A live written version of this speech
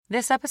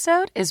This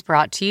episode is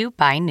brought to you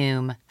by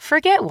Noom.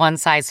 Forget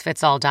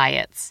one-size-fits-all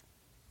diets.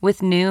 With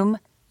Noom,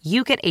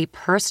 you get a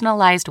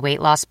personalized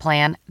weight loss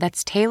plan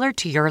that's tailored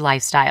to your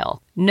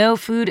lifestyle. No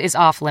food is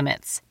off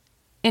limits.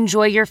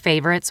 Enjoy your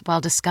favorites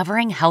while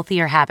discovering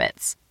healthier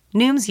habits.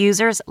 Noom's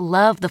users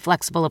love the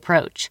flexible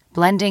approach,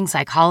 blending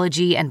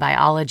psychology and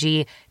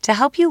biology to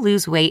help you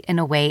lose weight in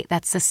a way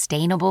that's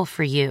sustainable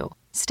for you.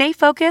 Stay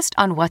focused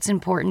on what's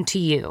important to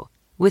you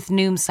with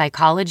Noom's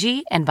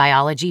psychology and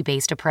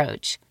biology-based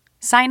approach.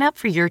 Sign up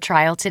for your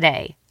trial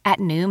today at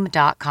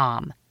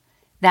Noom.com.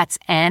 That's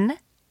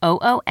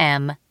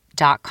Noom.com.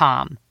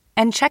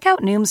 And check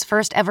out Noom's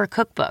first ever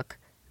cookbook,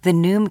 The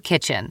Noom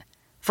Kitchen,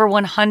 for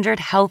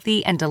 100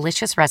 healthy and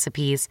delicious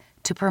recipes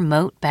to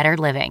promote better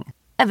living.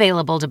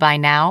 Available to buy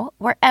now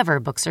wherever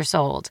books are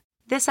sold.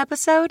 This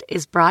episode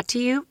is brought to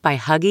you by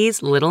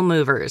Huggies Little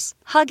Movers.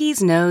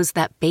 Huggies knows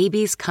that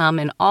babies come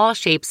in all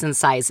shapes and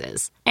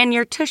sizes, and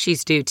your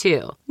tushies do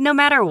too. No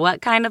matter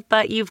what kind of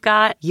butt you've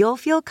got, you'll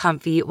feel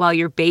comfy while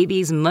your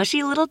baby's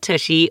mushy little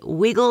tushy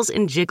wiggles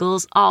and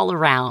jiggles all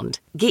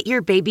around. Get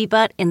your baby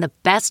butt in the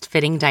best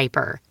fitting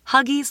diaper.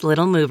 Huggies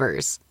Little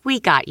Movers. We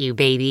got you,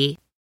 baby.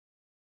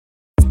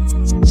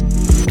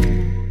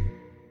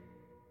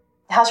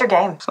 How's your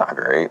game? It's not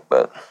great,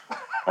 but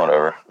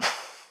whatever.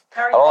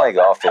 I've only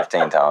golfed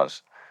 15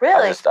 times.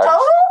 Really? Total?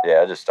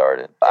 I just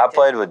started. I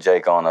played with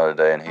Jake on the other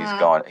day, and he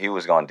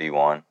was going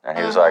D1, and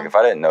he was like, if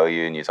I didn't know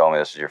you and you told me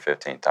this is your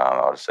 15th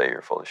time, I would say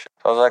you're full of shit.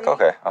 So I was like,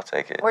 okay, I'll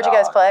take it. Where'd you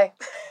guys play?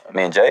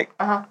 Me and Jake?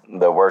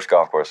 The worst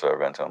golf course I've ever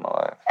been to in my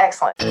life.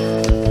 Excellent.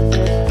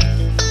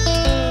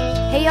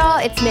 Hey y'all,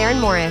 it's Maren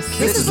Morris.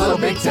 This is Little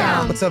Big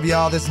Town. What's up,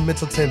 y'all? This is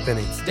Mitchell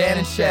Tenpenny. It's Dan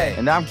and Shay.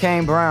 And I'm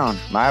Kane Brown.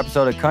 My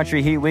episode of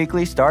Country Heat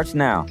Weekly starts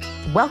now.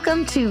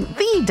 Welcome to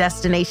the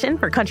destination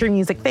for country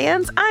music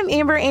fans. I'm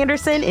Amber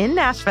Anderson in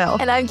Nashville.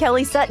 And I'm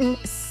Kelly Sutton.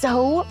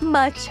 So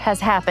much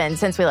has happened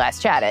since we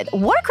last chatted.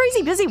 What a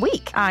crazy busy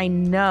week. I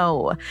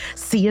know.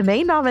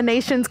 CMA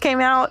nominations came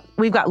out.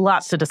 We've got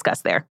lots to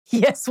discuss there.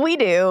 Yes, we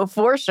do,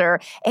 for sure.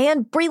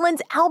 And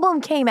Breland's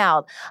album came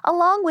out,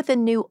 along with a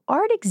new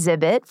art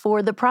exhibit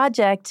for the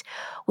project.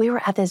 We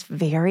were at this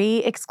very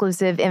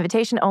exclusive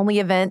invitation-only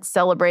event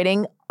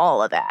celebrating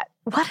all of that.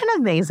 What an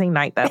amazing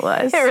night that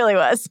was. It really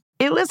was.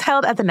 It was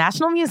held at the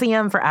National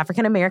Museum for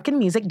African American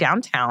Music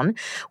downtown,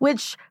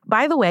 which,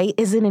 by the way,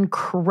 is an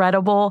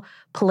incredible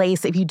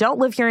place. If you don't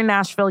live here in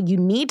Nashville, you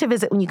need to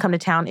visit when you come to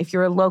town. If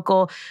you're a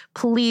local,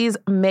 please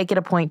make it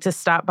a point to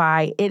stop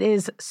by. It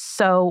is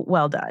so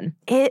well done.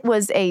 It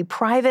was a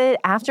private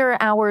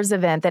after-hours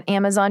event that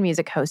Amazon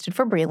Music hosted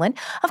for Breland.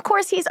 Of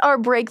course, he's our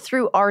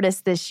breakthrough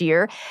artist this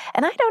year.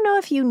 And I don't know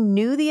if you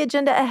knew the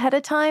agenda ahead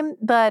of time,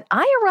 but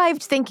I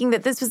arrived thinking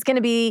that this was going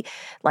to be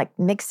like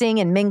mixing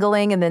and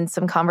mingling and then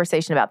some conversation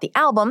about the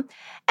album. And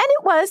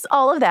it was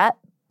all of that.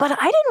 But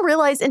I didn't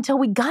realize until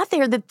we got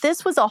there that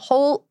this was a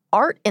whole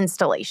art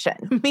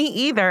installation. Me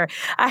either.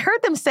 I heard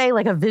them say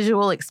like a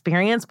visual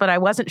experience, but I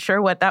wasn't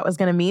sure what that was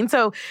going to mean.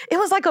 So it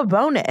was like a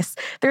bonus.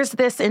 There's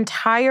this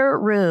entire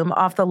room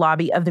off the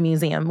lobby of the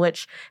museum,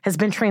 which has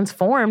been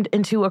transformed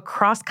into a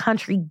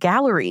cross-country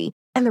gallery.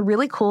 And the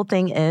really cool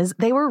thing is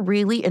they were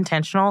really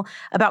intentional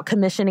about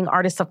commissioning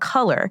artists of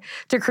color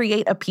to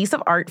create a piece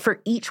of art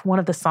for each one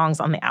of the songs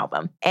on the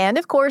album. And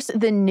of course,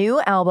 the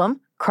new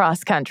album,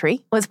 Cross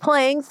Country, was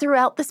playing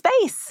throughout the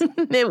space.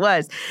 It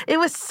was. It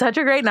was such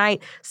a great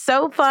night.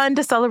 So fun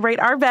to celebrate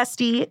our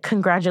bestie,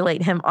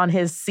 congratulate him on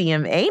his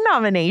CMA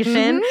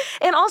nomination,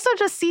 and also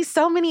just see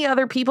so many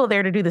other people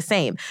there to do the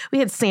same. We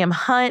had Sam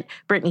Hunt,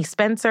 Brittany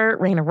Spencer,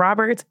 Raina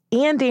Roberts,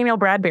 and Daniel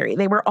Bradbury.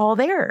 They were all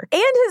there.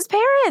 And his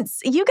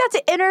parents. You got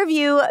to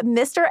interview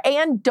Mr.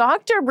 and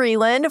Dr.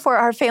 Breland for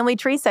our Family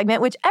Tree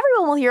segment, which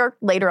everyone will hear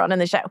later on in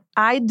the show.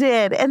 I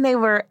did, and they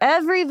were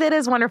every bit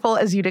as wonderful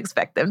as you'd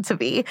expect them to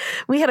be.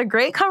 We had a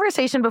great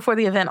conversation before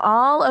the event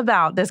all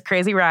about this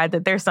crazy ride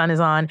that their son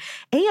is on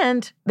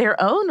and their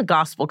own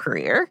gospel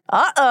career.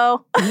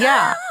 Uh-oh.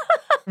 Yeah.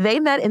 They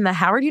met in the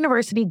Howard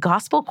University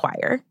Gospel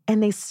Choir,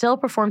 and they still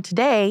perform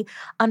today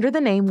under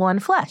the name One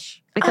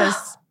Flesh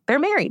because they're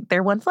married.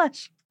 They're one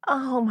flesh.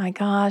 Oh my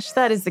gosh,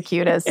 that is the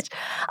cutest.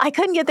 I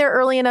couldn't get there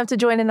early enough to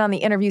join in on the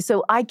interview,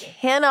 so I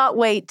cannot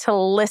wait to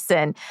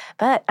listen.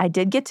 But I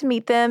did get to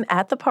meet them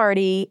at the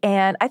party,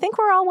 and I think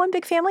we're all one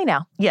big family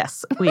now.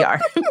 Yes, we are.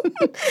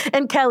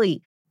 And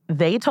Kelly,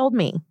 they told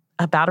me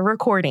about a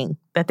recording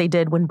that they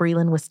did when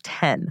Breland was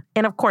 10.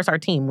 And of course, our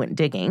team went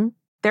digging.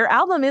 Their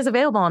album is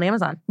available on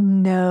Amazon.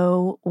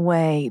 No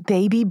way.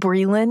 Baby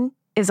Breland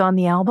is on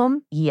the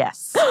album?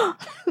 Yes.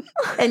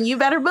 And you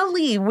better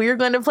believe we're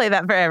going to play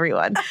that for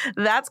everyone.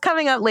 That's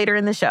coming up later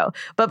in the show.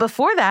 But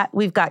before that,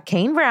 we've got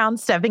Kane Brown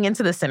stepping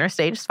into the center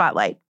stage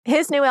spotlight.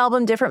 His new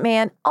album, Different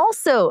Man,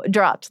 also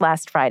dropped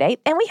last Friday,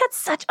 and we had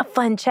such a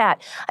fun chat.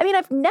 I mean,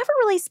 I've never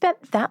really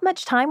spent that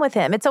much time with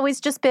him. It's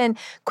always just been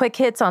quick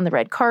hits on the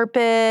red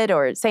carpet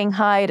or saying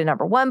hi at a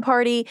number one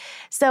party.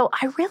 So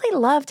I really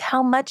loved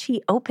how much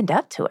he opened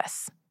up to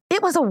us.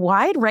 It was a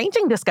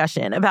wide-ranging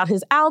discussion about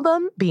his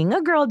album, being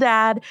a girl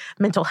dad,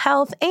 mental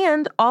health,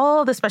 and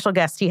all the special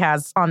guests he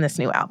has on this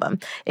new album,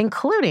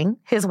 including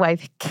his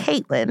wife,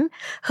 Caitlin,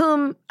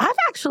 whom I've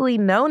actually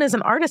known as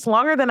an artist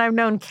longer than I've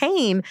known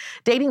Kane,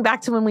 dating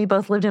back to when we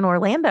both lived in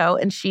Orlando,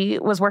 and she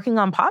was working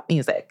on pop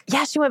music.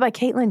 Yeah, she went by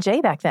Caitlin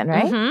J back then,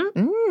 right?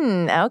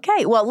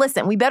 Okay. Well,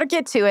 listen, we better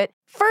get to it.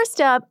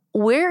 First up,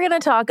 we're going to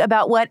talk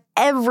about what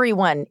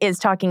everyone is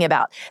talking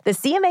about. The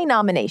CMA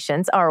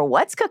nominations are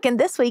what's cooking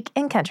this week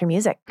in country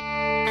music. In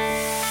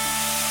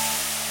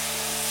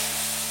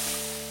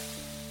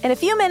a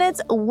few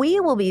minutes, we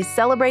will be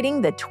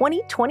celebrating the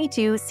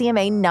 2022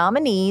 CMA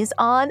nominees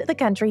on the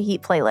Country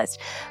Heat playlist.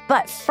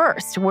 But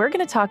first, we're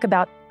going to talk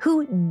about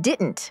who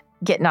didn't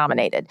get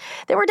nominated.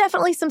 There were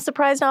definitely some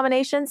surprise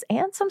nominations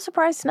and some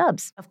surprise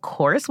snubs. Of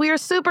course, we are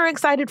super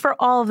excited for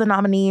all of the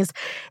nominees.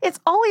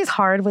 It's always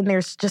hard when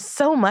there's just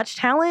so much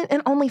talent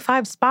and only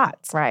 5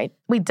 spots. Right.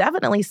 We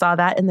definitely saw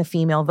that in the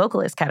female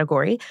vocalist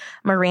category.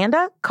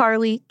 Miranda,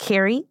 Carly,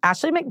 Carrie,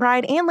 Ashley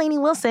McBryde, and Lainey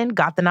Wilson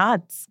got the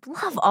nods.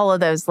 Love all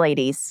of those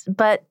ladies.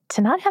 But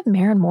to not have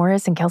Maren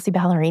Morris and Kelsey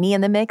Ballerini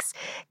in the mix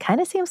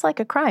kind of seems like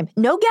a crime.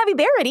 No Gabby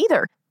Barrett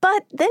either.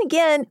 But then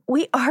again,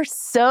 we are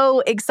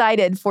so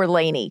excited for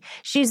Lainey.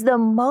 She's the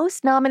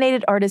most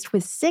nominated artist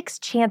with 6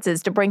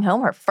 chances to bring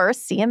home her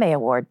first CMA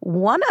award.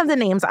 One of the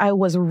names I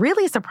was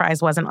really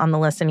surprised wasn't on the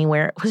list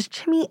anywhere was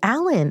Jimmy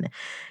Allen.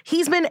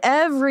 He's been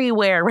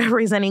everywhere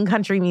representing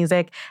country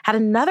music, had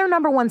another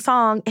 #1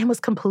 song, and was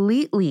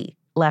completely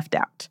left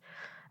out.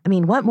 I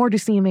mean, what more do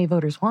CMA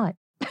voters want?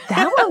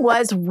 That one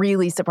was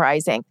really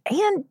surprising.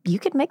 And you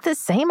could make the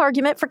same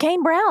argument for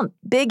Kane Brown.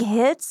 Big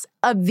hits,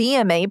 a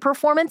VMA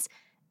performance,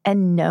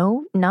 and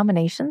no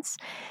nominations.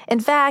 In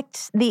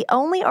fact, the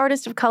only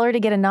artist of color to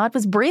get a nod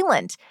was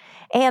Breland.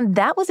 And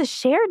that was a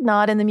shared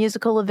nod in the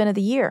musical event of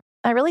the year.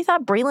 I really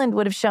thought Breland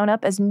would have shown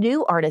up as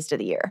new artist of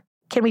the year.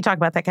 Can we talk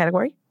about that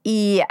category?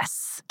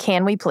 Yes.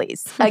 Can we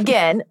please?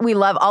 Again, we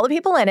love all the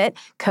people in it.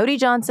 Cody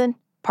Johnson,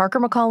 Parker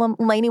McCollum,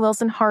 Lainey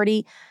Wilson,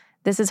 Hardy.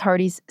 This is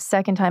Hardy's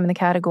second time in the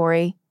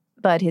category,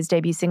 but his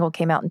debut single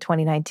came out in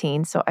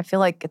 2019. So I feel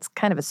like it's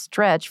kind of a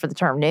stretch for the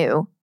term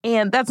new.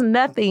 And that's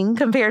nothing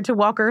compared to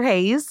Walker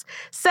Hayes.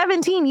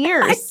 17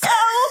 years.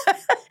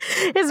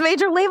 His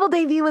major label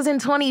debut was in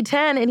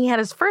 2010, and he had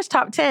his first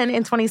top 10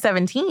 in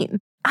 2017.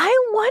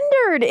 I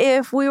wondered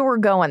if we were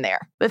going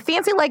there. But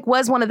Fancy Like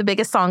was one of the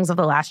biggest songs of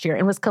the last year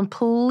and was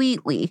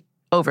completely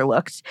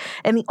overlooked.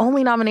 And the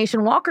only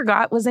nomination Walker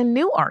got was in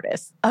New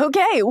Artist.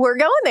 Okay, we're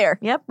going there.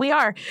 Yep, we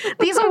are.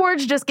 These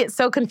awards just get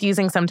so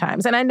confusing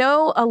sometimes. And I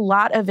know a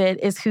lot of it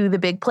is who the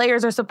big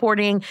players are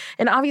supporting.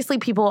 And obviously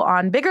people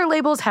on bigger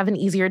labels have an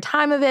easier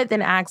time of it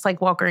than acts like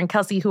Walker and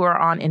Kelsey who are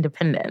on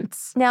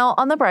independents. Now,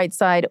 on the bright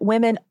side,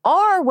 women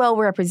are well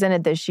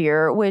represented this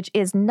year, which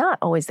is not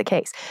always the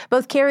case.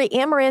 Both Carrie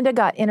and Miranda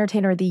got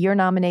Entertainer of the Year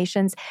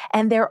nominations,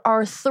 and there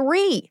are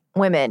 3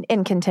 women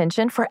in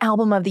contention for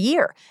Album of the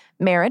Year: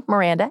 Maren,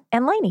 Miranda,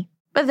 and Lainey.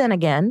 But then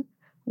again,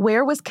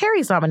 where was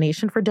Carrie's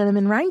nomination for Denim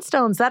and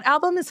Rhinestones? That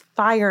album is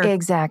fire.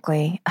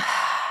 Exactly.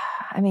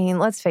 I mean,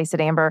 let's face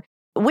it, Amber.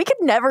 We could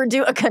never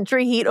do a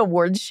Country Heat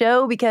Awards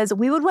show because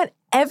we would want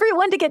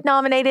everyone to get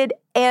nominated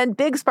and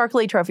big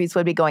sparkly trophies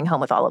would be going home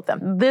with all of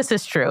them. This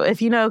is true.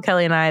 If you know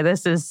Kelly and I,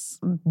 this is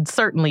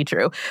certainly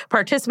true.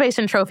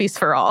 Participation trophies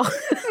for all.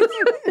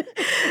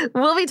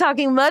 We'll be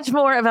talking much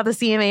more about the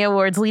CMA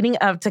Awards leading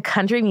up to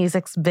country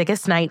music's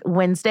biggest night,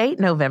 Wednesday,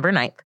 November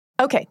 9th.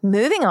 Okay,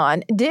 moving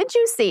on. Did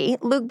you see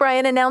Luke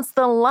Bryan announced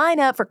the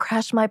lineup for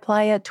Crash My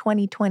Playa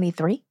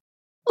 2023?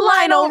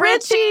 Lionel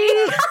Richie!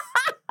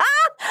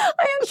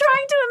 I am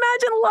trying to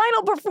imagine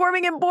Lionel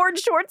performing in board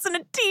shorts and a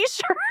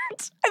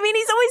t-shirt. I mean,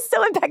 he's always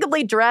so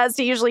impeccably dressed.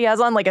 He usually has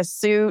on like a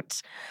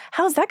suit.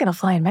 How is that going to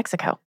fly in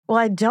Mexico? Well,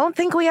 I don't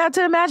think we have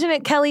to imagine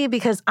it, Kelly,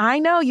 because I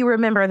know you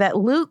remember that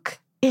Luke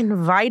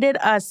invited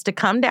us to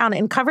come down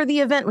and cover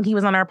the event when he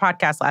was on our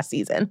podcast last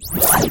season.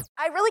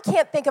 I really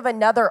can't think of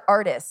another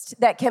artist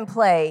that can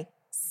play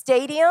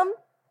stadium,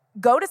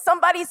 go to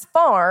somebody's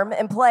farm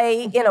and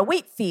play in a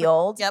wheat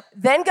field,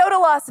 then go to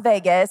Las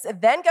Vegas,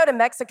 then go to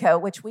Mexico,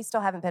 which we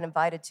still haven't been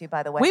invited to,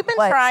 by the way. We've been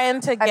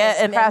trying to get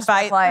an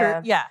invite.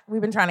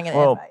 We've been trying to get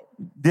an invite.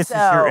 This is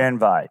your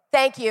invite.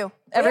 Thank you.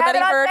 Everybody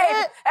heard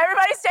it?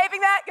 Everybody's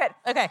taping that? Good.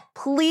 Okay.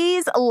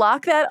 Please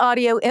lock that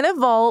audio in a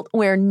vault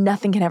where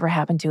nothing can ever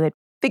happen to it,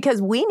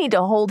 because we need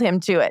to hold him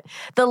to it.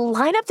 The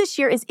lineup this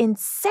year is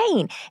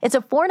insane. It's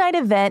a 4-night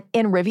event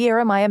in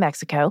Riviera Maya,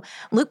 Mexico.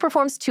 Luke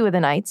performs 2 of the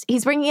nights.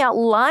 He's bringing out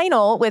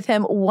Lionel with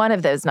him one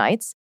of those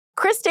nights.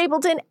 Chris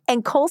Stapleton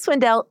and Cole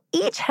Swindell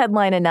each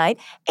headline a night.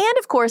 And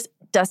of course,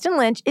 Dustin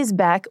Lynch is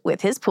back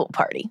with his pool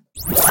party.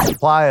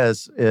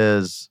 Playas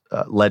is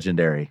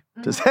legendary,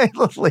 to say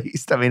the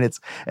least. I mean, it's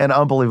an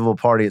unbelievable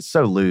party. It's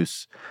so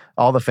loose.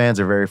 All the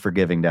fans are very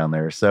forgiving down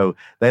there. So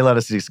they let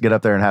us just get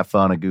up there and have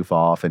fun and goof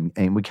off. And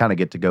we kind of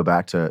get to go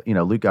back to,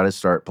 Luke got to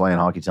start playing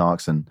honky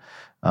tonks and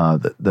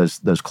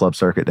those club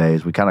circuit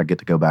days. We kind of get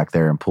to go back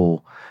there and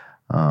pull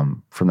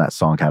from that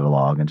song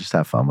catalog and just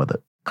have fun with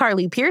it.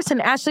 Carly Pearce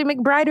and Ashley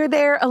McBryde are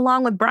there,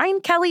 along with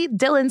Brian Kelly,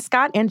 Dylan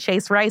Scott, and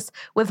Chase Rice,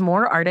 with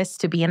more artists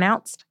to be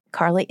announced.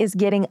 Carly is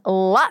getting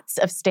lots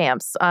of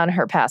stamps on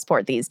her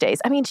passport these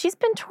days. I mean, she's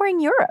been touring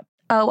Europe.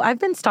 Oh, I've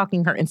been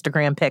stalking her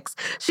Instagram pics.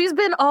 She's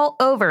been all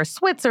over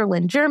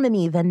Switzerland,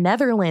 Germany, the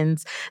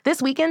Netherlands.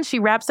 This weekend, she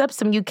wraps up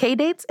some UK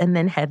dates and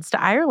then heads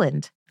to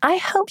Ireland. I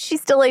hope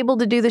she's still able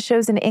to do the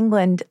shows in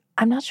England.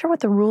 I'm not sure what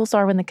the rules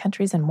are when the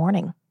country's in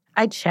mourning.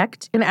 I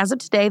checked, and as of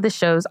today, the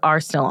shows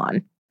are still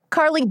on.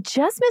 Carly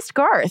just missed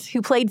Garth,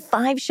 who played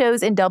 5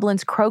 shows in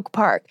Dublin's Croke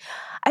Park.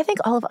 I think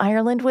all of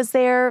Ireland was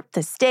there,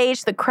 the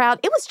stage, the crowd.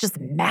 It was just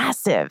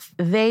massive.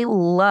 They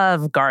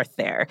love Garth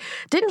there.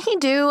 Didn't he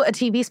do a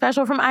TV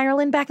special from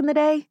Ireland back in the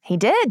day? He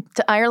did,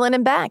 to Ireland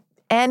and back.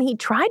 And he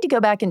tried to go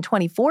back in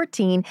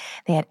 2014.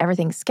 They had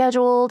everything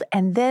scheduled.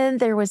 And then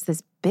there was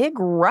this big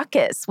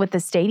ruckus with the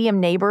stadium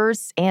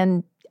neighbors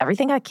and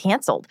everything got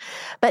canceled.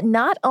 But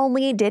not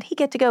only did he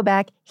get to go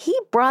back, he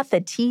brought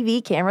the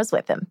TV cameras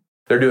with him.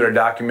 They're doing a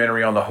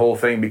documentary on the whole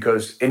thing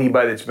because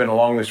anybody that's been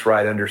along this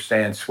ride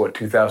understands what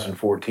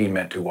 2014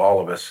 meant to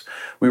all of us.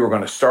 We were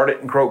going to start it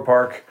in Croke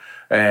Park,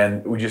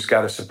 and we just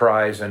got a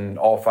surprise, and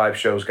all 5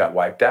 shows got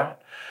wiped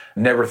out.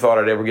 Never thought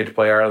I'd ever get to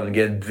play Ireland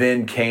again.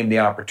 Then came the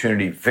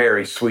opportunity,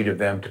 very sweet of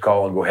them, to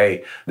call and go,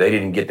 hey, they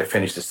didn't get to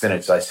finish the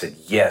sentence. I said,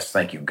 yes,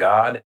 thank you,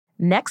 God.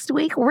 Next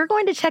week, we're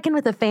going to check in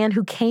with a fan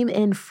who came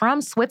in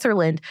from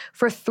Switzerland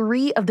for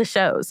 3 of the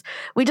shows.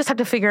 We just have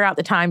to figure out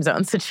the time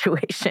zone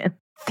situation.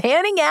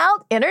 Fanning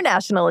Out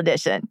International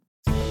Edition.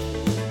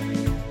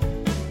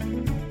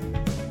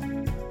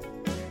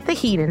 The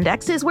Heat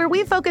Index is where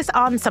we focus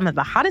on some of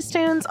the hottest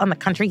tunes on the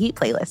Country Heat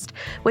playlist,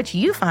 which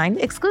you find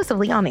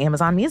exclusively on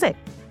Amazon Music.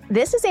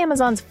 This is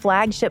Amazon's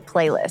flagship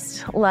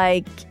playlist.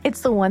 Like,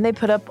 it's the one they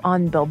put up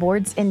on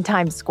billboards in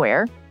Times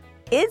Square.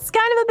 It's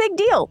kind of a big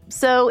deal,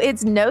 so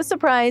it's no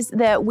surprise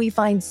that we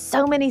find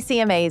so many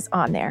CMAs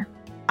on there.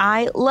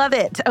 I love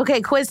it.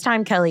 Okay, quiz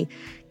time, Kelly.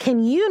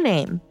 Can you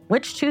name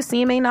which 2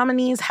 CMA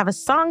nominees have a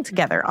song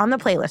together on the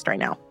playlist right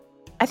now?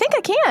 I think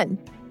I can.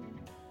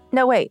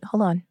 No, wait,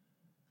 hold on.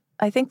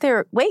 I think there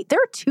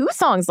are 2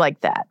 songs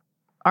like that,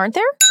 aren't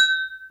there?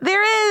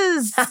 There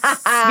is.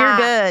 You're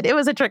good. It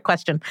was a trick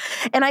question.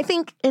 And I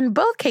think in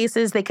both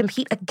cases, they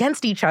compete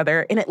against each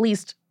other in at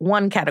least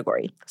one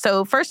category.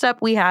 So first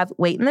up, we have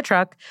Wait in the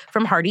Truck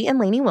from Hardy and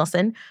Lainey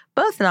Wilson,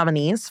 both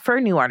nominees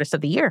for New Artist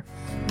of the Year.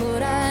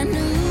 But I knew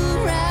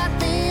right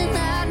then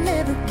I'd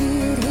never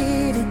get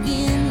hit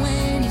again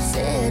when you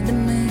said to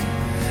me,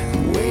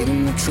 wait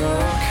in the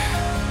truck,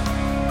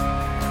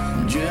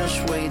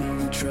 just wait in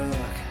the truck.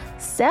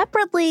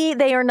 Separately,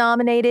 they are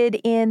nominated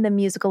in the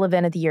Musical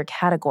Event of the Year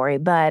category,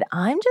 but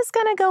I'm just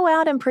going to go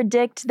out and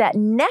predict that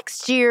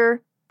next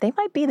year they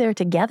might be there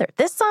together.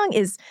 This song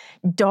is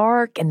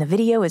dark and the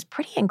video is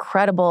pretty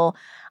incredible.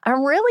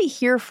 I'm really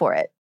here for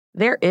it.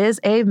 There is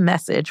a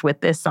message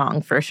with this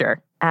song for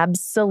sure.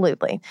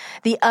 Absolutely.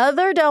 The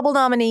other double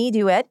nominee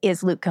duet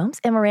is Luke Combs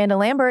and Miranda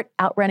Lambert,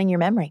 Outrunning Your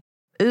Memory.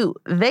 Ooh,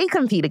 they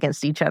compete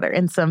against each other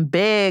in some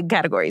big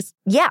categories.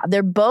 Yeah,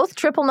 they're both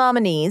triple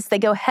nominees. They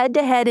go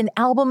head-to-head in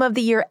Album of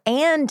the Year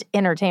and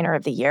Entertainer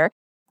of the Year.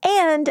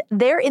 And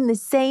they're in the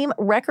same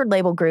record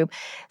label group.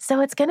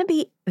 So it's going to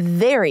be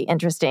very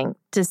interesting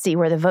to see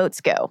where the votes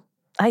go.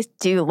 I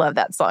do love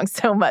that song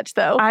so much,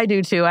 though. I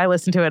do, too. I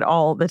listen to it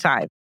all the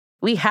time.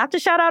 We have to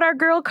shout out our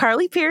girl,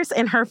 Carly Pearce,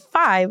 and her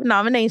 5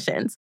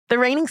 nominations. The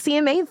reigning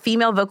CMA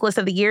Female Vocalist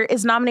of the Year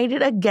is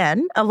nominated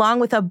again, along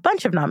with a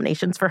bunch of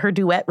nominations for her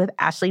duet with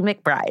Ashley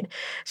McBryde.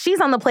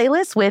 She's on the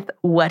playlist with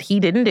What He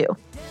Didn't Do.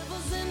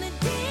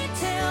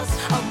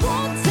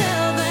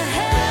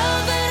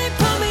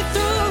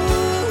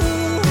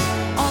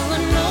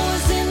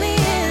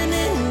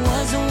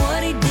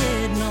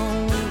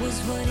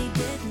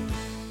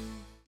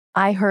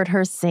 I heard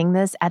her sing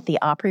this at the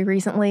Opry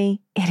recently.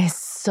 It is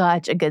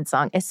such a good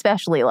song,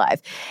 especially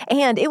live.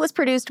 And it was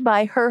produced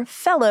by her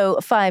fellow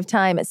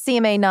 5-time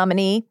CMA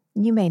nominee.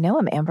 You may know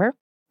him, Amber.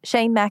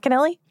 Shane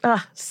McAnally.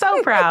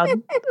 So proud.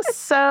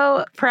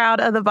 So proud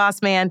of the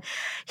boss man.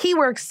 He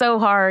works so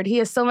hard. He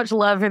has so much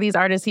love for these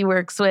artists he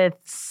works with.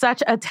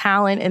 Such a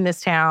talent in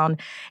this town.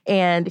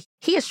 And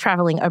he is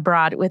traveling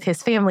abroad with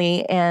his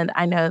family. And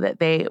I know that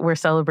they were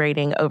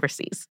celebrating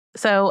overseas.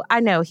 So I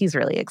know he's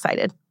really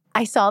excited.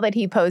 I saw that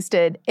he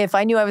posted, if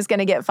I knew I was going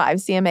to get 5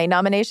 CMA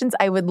nominations,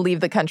 I would leave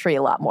the country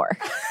a lot more.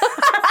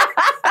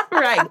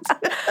 Right.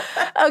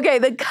 Okay,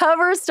 the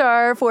cover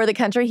star for the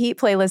Country Heat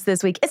playlist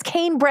this week is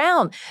Kane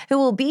Brown, who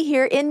will be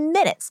here in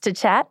minutes to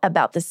chat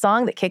about the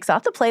song that kicks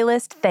off the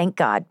playlist, Thank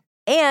God.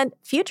 And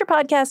future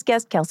podcast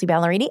guest Kelsey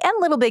Ballerini and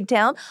Little Big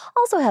Town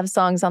also have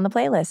songs on the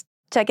playlist.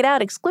 Check it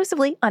out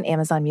exclusively on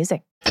Amazon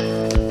Music.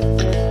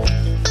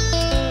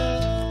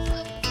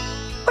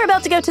 We're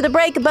about to go to the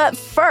break, but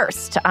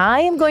first,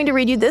 I am going to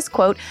read you this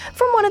quote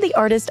from one of the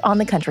artists on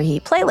the Country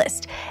Heat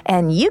playlist.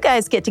 And you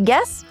guys get to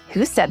guess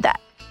who said that.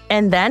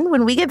 And then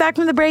when we get back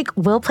from the break,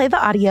 we'll play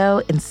the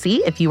audio and see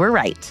if you were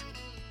right.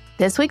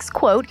 This week's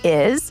quote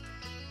is,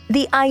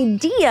 "The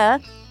idea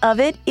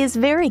of it is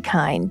very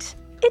kind.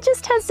 It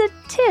just has a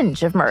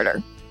tinge of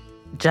murder."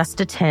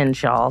 Just a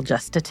tinge, y'all.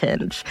 Just a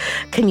tinge.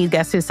 Can you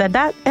guess who said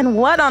that? And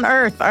what on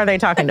earth are they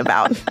talking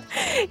about?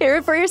 Hear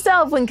it for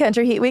yourself when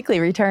Country Heat Weekly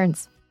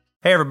returns.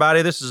 Hey,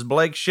 everybody. This is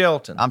Blake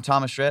Shelton. I'm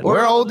Thomas Shred.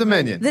 We're Old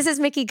Dominion. This is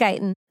Mickey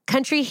Guyton.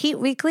 Country Heat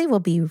Weekly will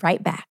be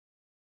right back.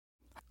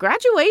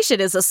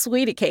 Graduation is a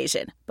sweet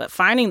occasion, but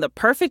finding the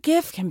perfect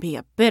gift can be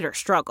a bitter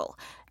struggle.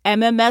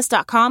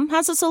 MMS.com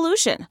has a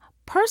solution.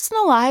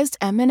 Personalized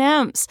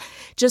M&Ms.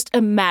 Just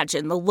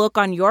imagine the look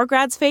on your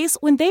grad's face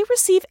when they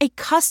receive a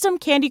custom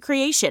candy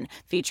creation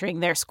featuring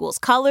their school's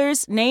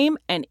colors, name,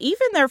 and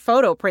even their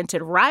photo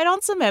printed right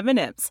on some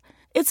M&Ms.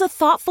 It's a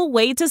thoughtful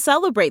way to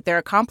celebrate their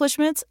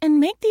accomplishments and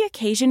make the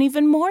occasion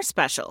even more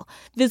special.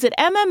 Visit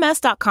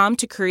MMS.com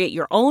to create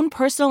your own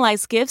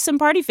personalized gifts and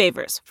party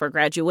favors for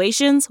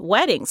graduations,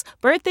 weddings,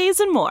 birthdays,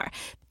 and more.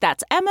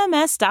 That's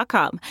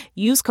MMS.com.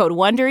 Use code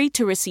WONDERY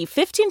to receive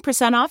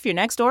 15% off your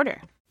next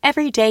order.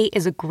 Every day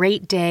is a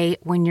great day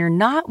when you're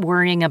not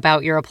worrying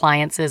about your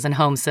appliances and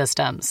home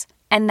systems.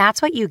 And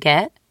that's what you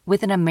get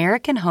with an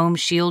American Home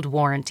Shield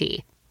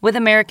warranty. With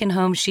American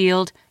Home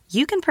Shield,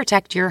 you can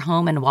protect your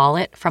home and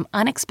wallet from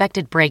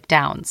unexpected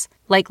breakdowns,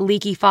 like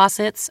leaky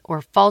faucets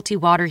or faulty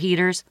water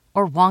heaters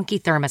or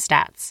wonky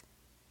thermostats.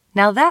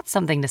 Now that's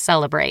something to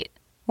celebrate.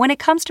 When it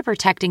comes to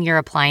protecting your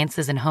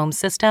appliances and home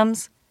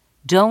systems,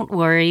 don't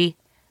worry,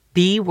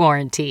 be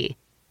warranty.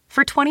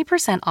 For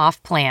 20%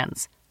 off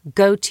plans,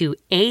 go to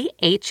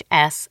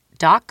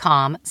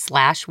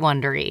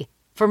ahs.com/Wondery.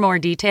 For more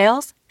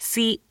details,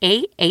 see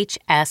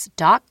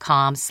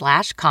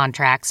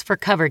ahs.com/contracts for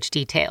coverage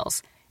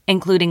details,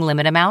 including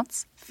limit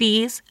amounts,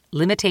 fees,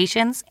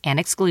 limitations, and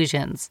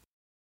exclusions.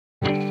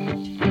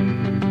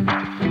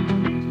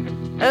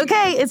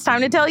 Okay, it's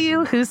time to tell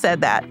you who said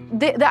that.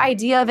 The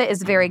idea of it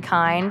is very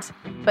kind,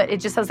 but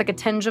it just has like a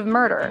tinge of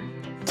murder.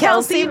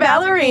 Kelsea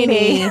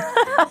Ballerini.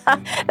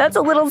 That's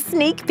a little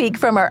sneak peek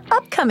from our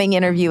upcoming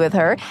interview with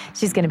her.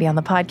 She's going to be on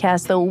the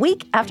podcast the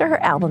week after her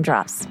album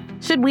drops.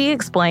 Should we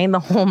explain the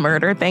whole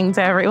murder thing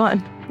to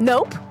everyone?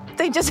 Nope.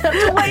 They just have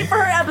to wait for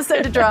her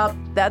episode to drop.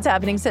 That's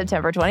happening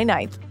September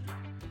 29th.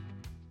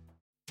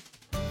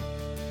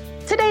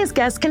 Today's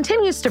guest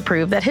continues to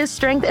prove that his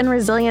strength and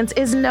resilience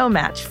is no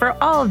match for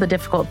all of the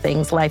difficult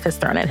things life has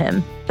thrown at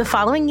him. The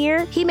following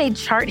year, he made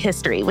chart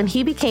history when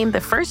he became the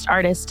first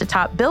artist to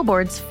top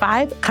Billboard's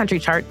 5 country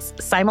charts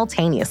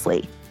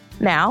simultaneously.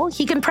 Now,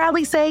 he can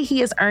proudly say he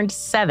has earned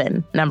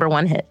 7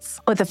 #1 hits.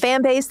 With a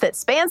fan base that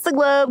spans the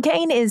globe,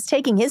 Kane is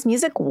taking his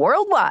music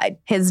worldwide.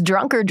 His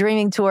Drunker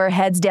Dreaming tour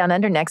heads down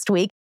under next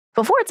week.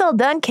 Before it's all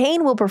done,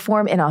 Kane will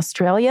perform in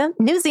Australia,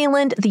 New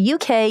Zealand, the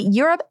UK,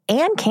 Europe,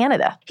 and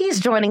Canada. He's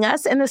joining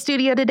us in the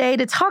studio today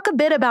to talk a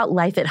bit about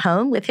life at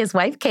home with his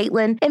wife,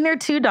 Caitlin, and their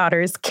 2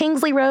 daughters,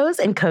 Kingsley Rose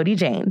and Cody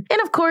Jane.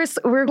 And of course,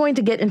 we're going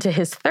to get into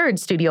his 3rd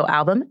studio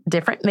album,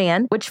 Different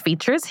Man, which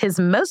features his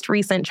most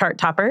recent chart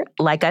topper,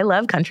 Like I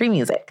Love Country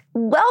Music.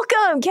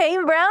 Welcome,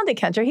 Kane Brown, to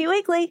Country Heat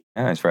Weekly.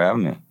 Yeah, thanks for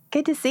having me.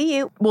 Good to see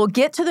you. We'll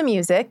get to the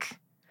music,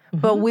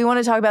 but we want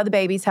to talk about the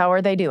babies. How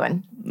are they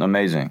doing?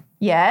 Amazing.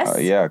 Yes?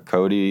 Yeah,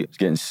 Cody is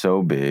getting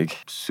so big,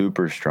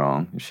 super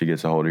strong. If she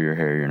gets a hold of your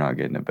hair, you're not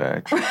getting it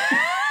back.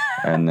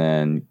 And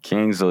then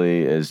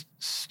Kingsley is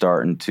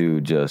starting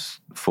to just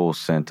full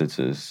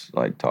sentences,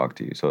 like, talk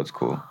to you. So it's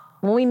cool.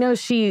 Well, we know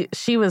she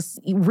was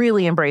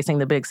really embracing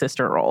the big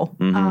sister role.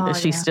 Mm-hmm. Is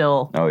she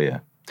still? Oh, yeah.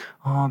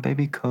 Oh,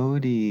 baby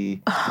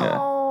Cody. Yeah.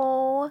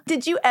 Oh.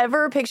 Did you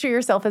ever picture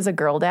yourself as a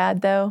girl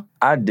dad, though?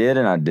 I did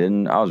and I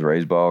didn't. I was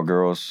raised by all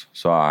girls,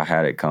 so I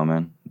had it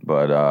coming.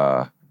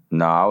 But,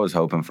 no, I was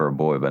hoping for a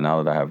boy, but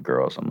now that I have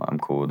girls, I'm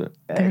cool with it.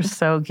 They're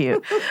so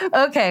cute.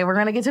 Okay, we're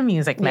going to get to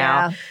music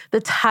now. Yeah.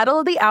 The title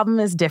of the album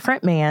is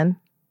Different Man.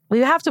 We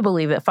have to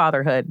believe that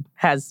fatherhood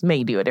has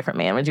made you a different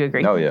man. Would you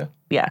agree? Oh, yeah.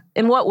 Yeah.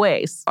 In what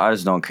ways? I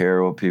just don't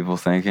care what people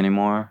think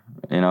anymore.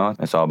 You know,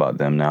 it's all about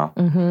them now.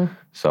 Mm-hmm.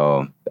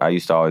 So I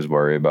used to always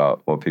worry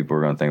about what people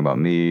were going to think about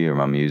me or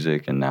my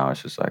music, and now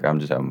it's just like I'm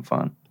just having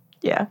fun.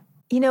 Yeah.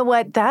 You know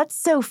what? That's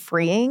so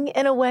freeing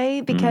in a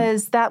way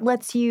because that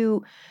lets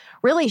you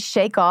really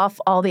shake off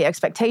all the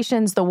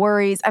expectations, the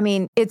worries. I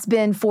mean, it's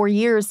been 4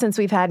 years since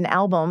we've had an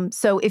album.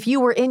 So if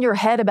you were in your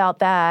head about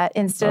that,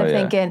 instead of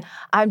thinking,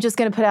 I'm just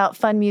going to put out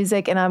fun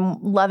music and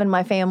I'm loving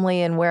my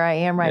family and where I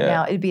am right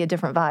now, it'd be a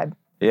different vibe.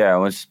 Yeah,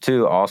 which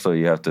too, also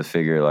you have to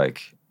figure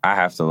like, I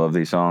have to love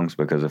these songs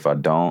because if I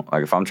don't,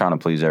 like if I'm trying to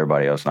please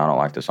everybody else and I don't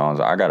like the songs,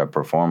 I got to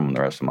perform them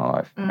the rest of my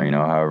life, or, you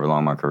know, however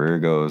long my career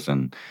goes.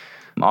 And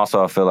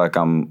also I feel like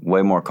I'm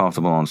way more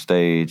comfortable on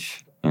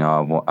stage. You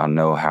know, I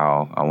know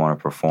how I want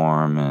to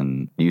perform,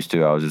 and used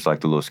to I was just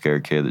like the little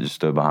scared kid that just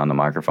stood behind the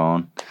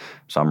microphone.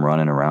 So I'm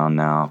running around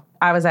now.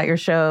 I was at your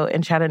show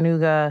in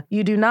Chattanooga.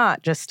 You do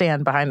not just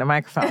stand behind the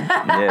microphone.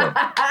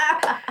 Yeah.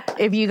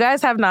 If you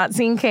guys have not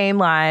seen Kane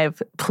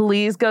live,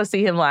 please go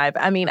see him live.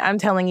 I mean, I'm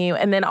telling you.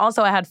 And then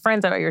also I had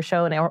friends at your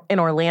show in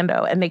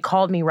Orlando, and they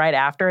called me right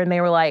after, and they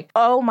were like,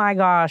 oh my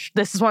gosh,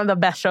 this is one of the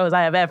best shows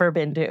I have ever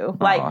been to.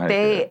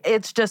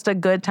 It's just a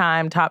good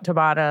time, top to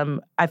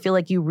bottom. I feel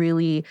like you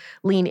really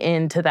lean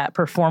into that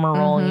performer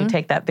role and you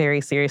take that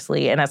very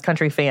seriously. And as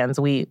country fans,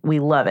 we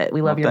love it.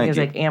 We love your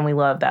music and we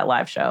love that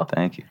live show.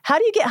 Thank you. How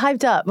do you get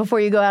hyped up before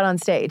you go out on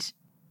stage?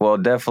 Well,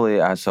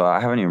 definitely. So I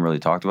haven't even really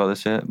talked about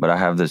this yet, but I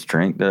have this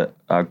drink that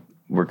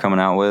we're coming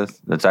out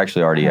with that's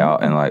actually already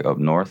out and like up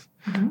north.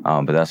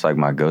 But that's like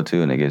my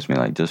go-to, and it gets me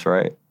like just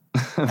right.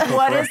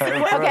 What is?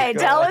 Okay,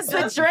 tell us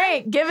the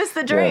drink. Give us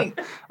the drink.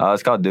 Yeah.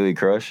 It's called Dewey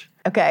Crush.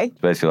 Okay. It's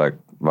basically like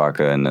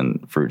vodka and then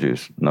fruit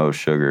juice, no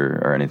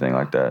sugar or anything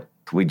like that.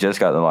 We just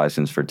got the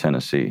license for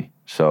Tennessee,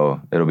 so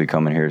it'll be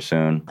coming here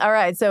soon. All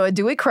right, so a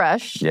Dewey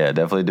Crush. Yeah,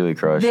 definitely Dewey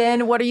Crush.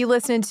 Then what are you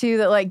listening to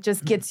that like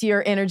just gets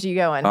your energy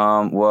going?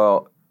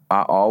 Well,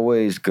 I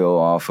always go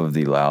off of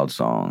the loud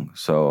song,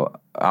 so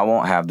I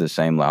won't have the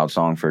same loud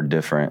song for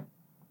different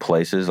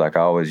places. Like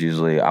I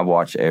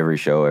watch every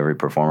show, every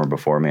performer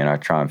before me, and I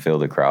try and fill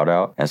the crowd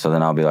out. And so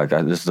then I'll be like,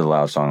 this is the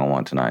loud song I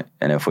want tonight.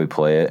 And if we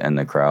play it and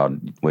the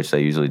crowd, which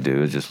they usually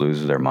do, just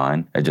loses their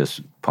mind, it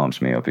just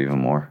pumps me up even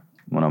more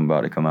when I'm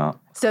about to come out.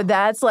 So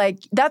that's like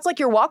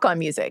your walk-on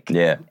music.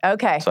 Yeah.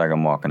 Okay. It's like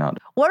I'm walking out.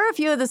 What are a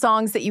few of the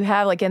songs that you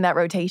have like in that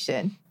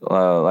rotation?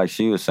 Like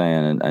she was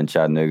saying in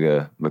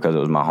Chattanooga, because it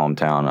was my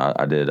hometown,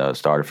 I did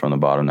Started From the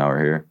Bottom, Now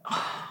We're Here.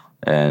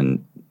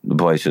 And the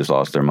place just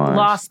lost their minds.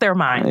 Lost their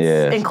minds,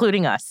 yeah.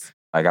 Including us.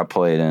 Like I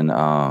played in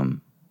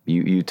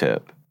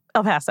UTEP.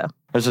 El Paso.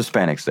 There's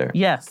Hispanics there.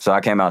 Yes. So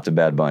I came out to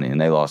Bad Bunny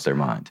and they lost their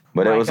mind.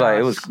 But it was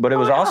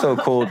also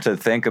cool to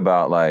think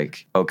about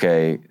like,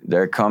 okay,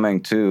 they're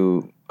coming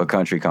to a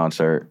country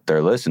concert,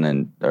 they're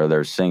listening, or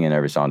they're singing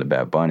every song to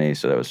Bad Bunny.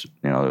 So there was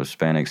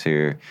Hispanics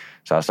here.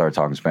 So I started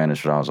talking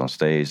Spanish when I was on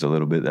stage, a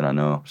little bit that I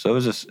know. So it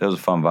was a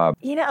fun vibe.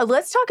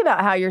 Let's talk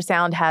about how your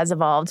sound has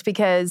evolved,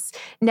 because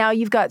now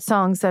you've got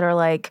songs that are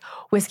like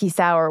Whiskey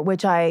Sour,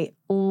 which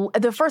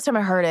the first time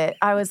I heard it,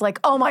 I was like,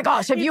 oh my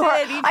gosh, have you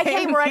heard? I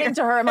came right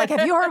into her. I'm like,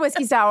 have you heard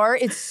Whiskey Sour?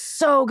 It's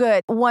so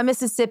good. One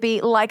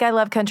Mississippi, Like I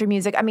Love Country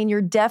Music. I mean,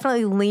 you're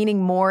definitely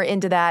leaning more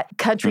into that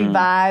country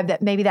vibe,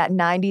 that maybe that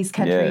 90s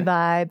country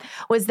vibe.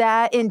 Was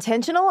that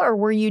intentional, or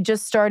were you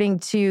just starting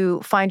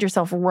to find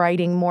yourself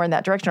writing more in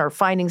that direction, or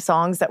finding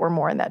songs that were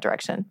more in that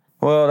direction?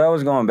 Well, that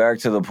was going back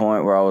to the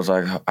point where I was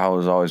like, I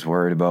was always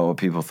worried about what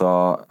people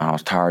thought. I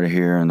was tired of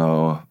hearing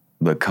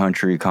the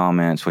country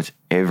comments, which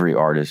every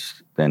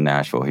artist in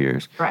Nashville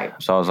hears. Right.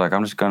 So I was like,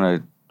 I'm just going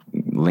to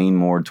lean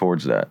more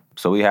towards that.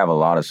 So we have a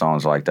lot of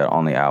songs like that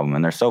on the album,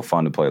 and they're so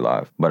fun to play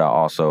live. But I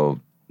also,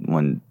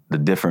 when the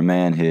Different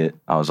Man hit,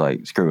 I was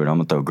like, screw it, I'm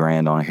going to throw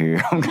Grand on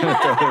here. I'm going to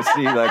throw a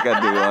C like I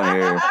do on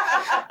here.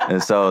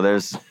 And so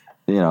there's,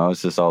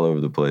 it's just all over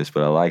the place,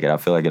 but I like it. I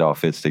feel like it all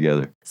fits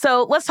together.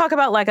 So let's talk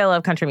about Like I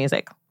Love Country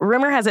Music.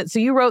 Rumor has it, so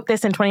you wrote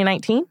this in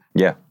 2019?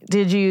 Yeah.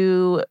 Did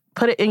you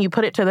put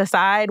it to the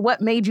side?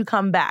 What made you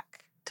come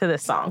back to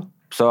this song?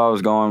 So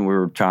we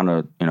were trying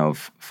to,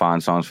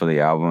 find songs for the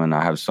album, and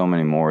I have so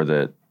many more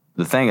that,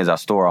 the thing is I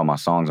store all my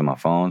songs in my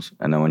phones,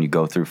 and then when you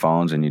go through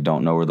phones and you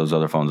don't know where those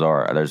other phones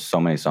are, there's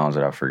so many songs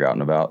that I've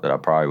forgotten about that I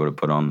probably would have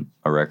put on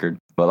a record.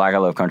 But Like I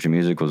Love Country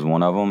Music was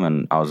one of them,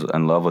 and I was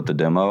in love with the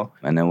demo,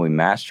 and then we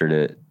mastered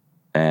it,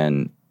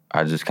 and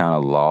I just kind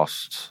of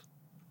lost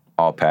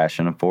all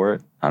passion for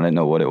it. I didn't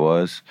know what it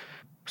was.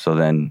 So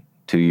then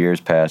 2 years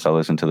passed, I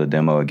listened to the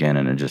demo again,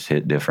 and it just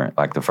hit different.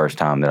 Like the first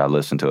time that I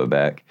listened to it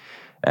back,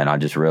 and I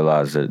just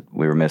realized that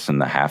we were missing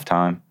the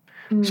halftime.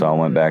 Mm-hmm. So I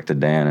went back to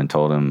Dan and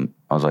told him,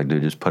 I was like,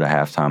 dude, just put a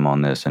halftime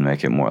on this and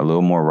make it a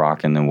little more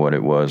rocking than what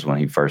it was when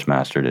he first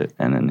mastered it.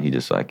 And then he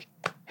just like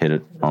hit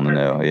it on the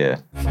nail.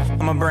 Yeah.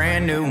 I'm a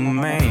brand new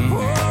man.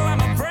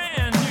 I'm a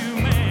brand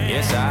new man.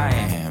 Yes, I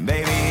am,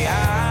 baby.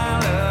 I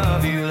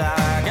love you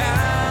like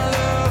I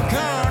love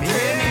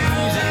country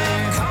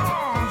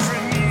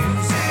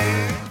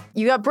music.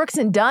 You got Brooks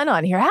and Dunn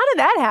on here. How did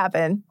that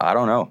happen? I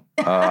don't know.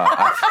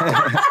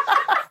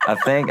 I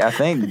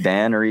think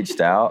Dan reached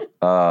out,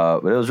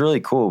 but it was really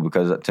cool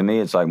because to me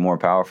it's like more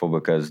powerful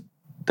because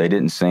they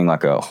didn't sing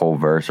like a whole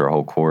verse or a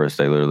whole chorus.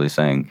 They literally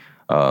sang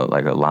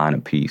like a line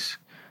apiece,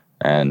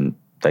 and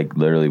they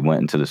literally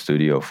went into the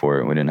studio for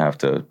it. We didn't have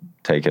to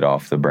take it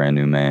off the Brand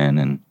New Man,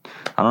 and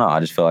I don't know. I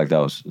just felt like that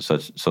was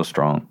so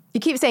strong. You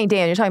keep saying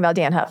Dan. You're talking about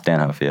Dan Huff. Dan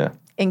Huff, yeah.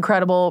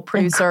 Incredible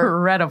producer.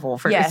 Incredible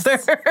producer.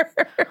 Yes.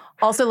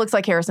 Also looks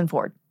like Harrison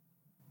Ford.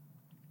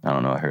 I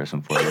don't know what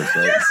Harrison Ford looks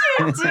like. Yes,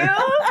 you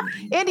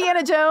do.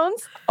 Indiana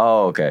Jones.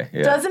 Oh, okay.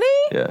 Yeah. Doesn't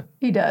he? Yeah.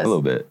 He does. A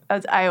little bit.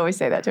 I always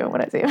say that to him when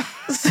I see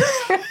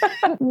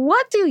him.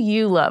 What do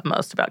you love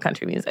most about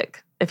country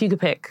music, if you could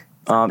pick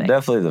something?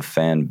 Definitely the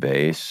fan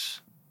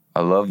base.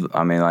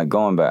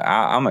 Going back,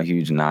 I'm a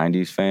huge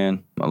 90s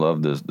fan. I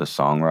love the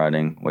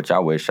songwriting, which I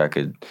wish I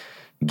could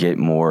get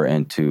more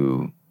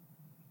into,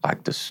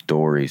 like the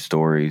stories.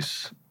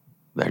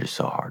 They're just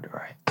so hard to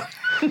write.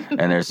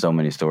 And there's so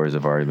many stories that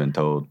have already been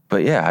told.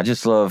 But yeah, I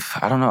just love,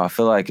 I don't know, I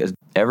feel like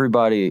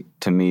everybody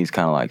to me is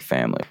kind of like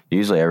family.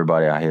 Usually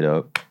everybody I hit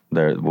up,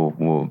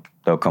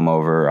 they'll come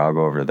over, I'll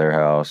go over to their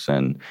house.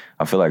 And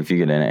I feel like if you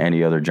get in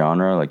any other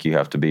genre, like you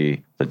have to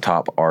be the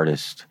top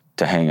artist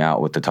to hang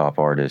out with the top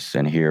artists.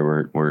 And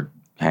here we're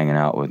hanging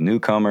out with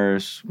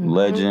newcomers,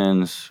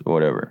 legends,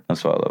 whatever.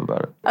 That's what I love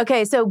about it.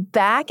 Okay, so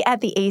back at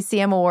the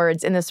ACM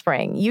Awards in the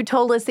spring, you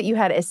told us that you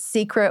had a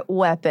secret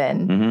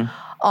weapon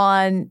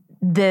on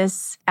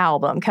this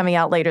album coming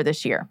out later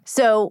this year.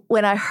 So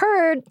when I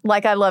heard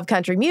Like I Love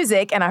Country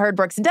Music and I heard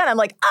Brooks and Dunn, I'm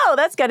like, oh,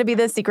 that's got to be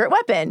the secret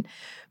weapon.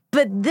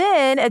 But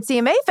then at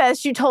CMA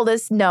Fest, you told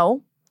us,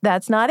 no,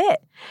 that's not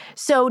it.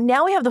 So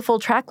now we have the full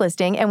track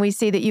listing and we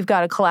see that you've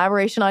got a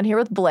collaboration on here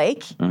with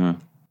Blake.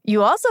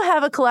 You also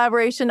have a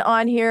collaboration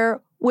on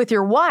here with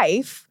your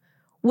wife.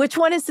 Which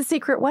one is the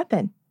secret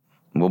weapon?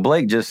 Well,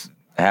 Blake just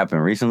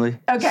happened recently.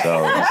 Okay.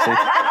 So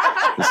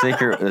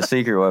the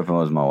secret weapon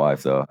was my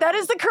wife, though. That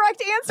is the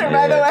correct answer,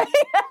 by the way.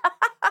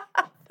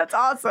 That's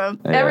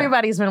awesome. Yeah.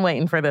 Everybody's been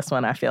waiting for this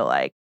one, I feel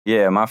like.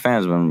 Yeah, my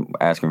fans have been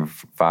asking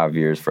for 5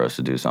 years for us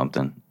to do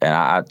something.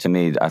 And to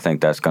me, I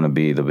think that's going to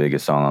be the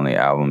biggest song on the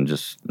album,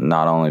 just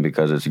not only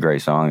because it's a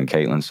great song and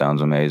Caitlin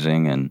sounds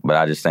amazing, but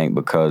I just think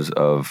because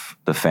of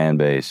the fan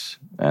base.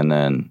 And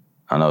then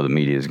I know the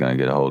media is going to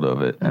get a hold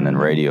of it. And then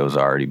radio's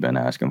already been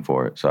asking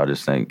for it. So I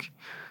just think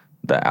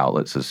the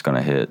outlets is going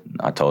to hit.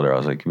 I told her, I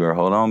was like, you better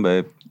hold on,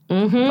 babe.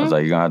 I was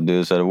like, you're going to have to do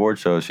this at award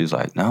show. She's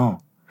like,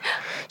 no.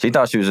 She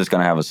thought she was just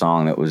going to have a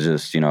song that was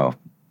just,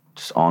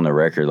 just on the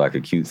record, like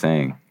a cute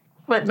thing.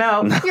 But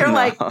no, you're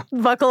like,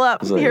 buckle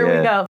up. So, Here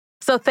we go.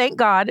 So Thank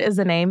God is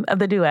the name of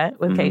the duet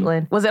with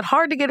Caitlin. Was it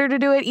hard to get her to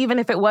do it, even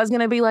if it was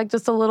going to be like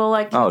just a little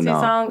like cutesy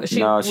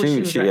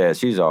song?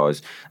 She's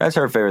always, that's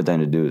her favorite thing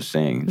to do is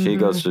sing. She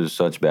goes through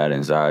such bad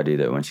anxiety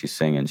that when she's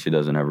singing, she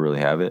doesn't ever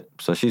really have it.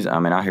 So I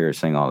hear her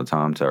sing all the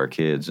time to our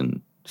kids,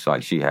 and it's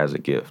like she has a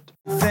gift.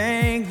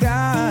 Thank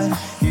God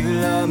you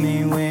love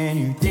me when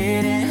you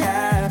didn't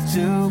have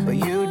to, but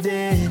you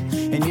did,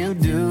 and you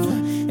do,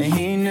 and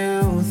he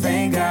knew.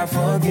 Thank God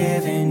for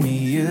giving me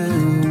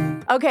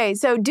you. Okay,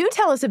 so do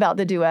tell us about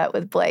the duet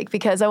with Blake,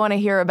 because I want to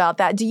hear about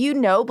that. Do you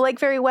know Blake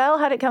very well?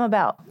 How did it come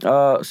about?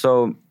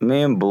 So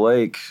me and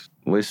Blake,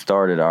 we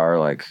started our,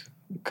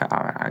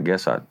 I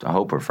guess I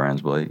hope we're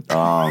friends, Blake.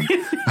 On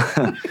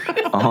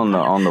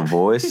The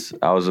Voice,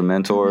 I was a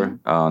mentor.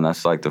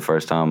 That's like the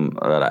first time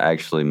that I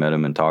actually met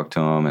him and talked to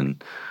him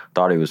and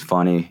thought he was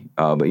funny.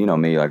 But you know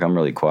me, I'm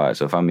really quiet.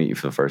 So if I meet you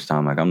for the first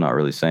time, I'm not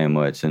really saying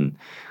much. And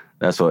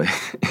that's what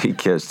he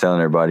kept telling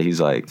everybody. He's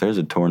like, there's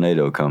a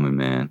tornado coming,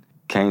 man.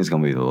 Kane's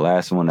going to be the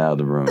last one out of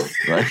the room.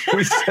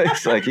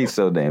 He's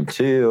so damn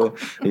chill.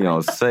 He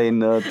don't say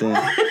nothing.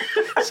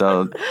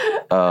 So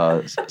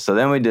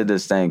then we did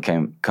this thing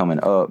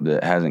coming up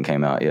that hasn't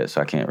came out yet,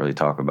 so I can't really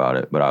talk about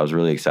it. But I was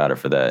really excited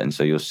for that. And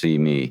so you'll see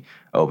me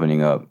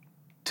opening up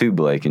to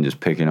Blake and just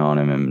picking on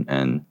him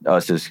and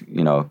us just,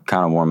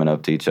 kind of warming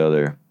up to each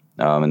other.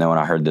 And then when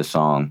I heard this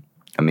song,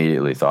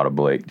 immediately thought of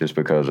Blake just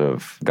because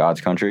of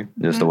God's Country.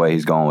 Just the way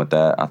he's going with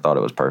that, I thought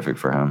it was perfect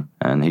for him.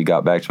 And he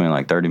got back to me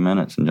in 30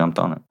 minutes and jumped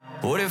on it.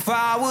 What if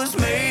I was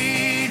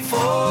made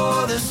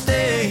for the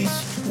stage?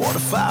 What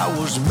if I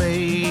was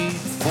made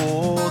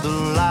for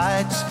the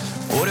lights?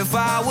 What if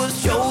I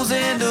was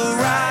chosen to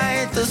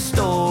write the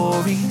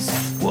stories?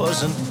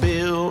 Wasn't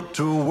built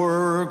to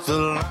work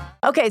the...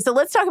 Okay, so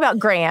let's talk about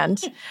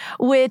Grand,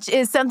 which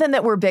is something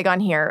that we're big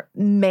on here,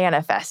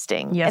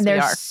 manifesting. Yes, and we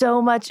there's are.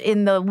 so much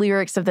in the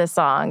lyrics of this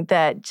song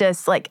that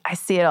just I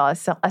see it all. I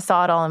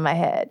saw it all in my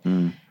head.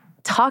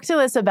 Talk to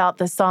us about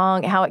the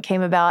song, how it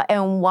came about,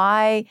 and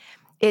why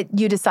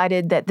you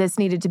decided that this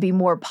needed to be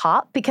more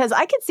pop, because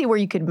I could see where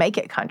you could make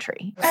it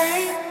country.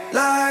 Ain't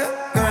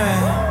like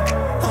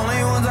Grand.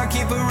 Only ones I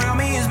keep around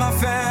me is my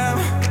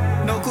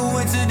fam. No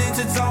coincidence,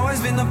 it's always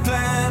been the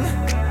plan.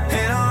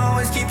 And I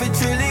always keep it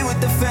trilly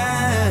with the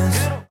fans.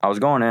 I was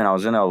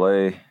in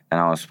LA, and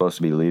I was supposed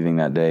to be leaving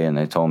that day, and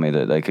they told me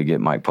that they could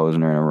get Mike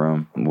Posner in a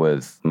room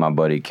with my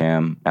buddy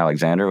Cam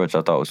Alexander, which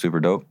I thought was super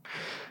dope.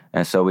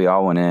 And so we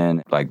all went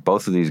in.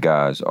 Both of these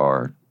guys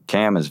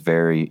Cam is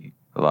very,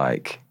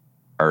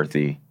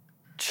 earthy,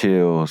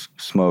 chill,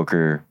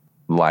 smoker,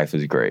 life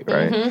is great,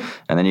 right?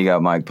 And then you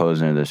got Mike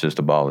Posner that's just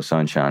a ball of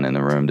sunshine in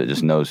the room that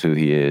just knows who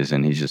he is,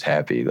 and he's just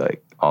happy,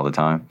 all the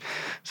time.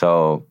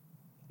 So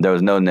there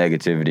was no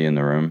negativity in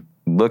the room.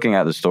 Looking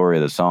at the story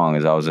of the song,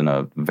 is I was in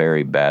a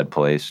very bad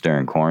place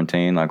during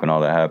quarantine, when all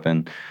that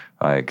happened.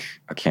 I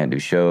can't do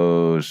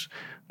shows,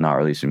 not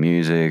releasing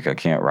music. I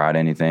can't write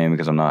anything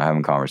because I'm not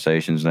having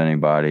conversations with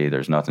anybody.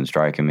 There's nothing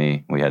striking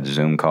me. We had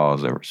Zoom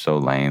calls that were so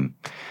lame.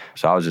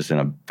 So I was just in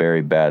a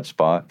very bad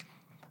spot.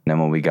 And then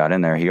when we got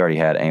in there, he already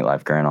had Ain't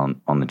Life Grand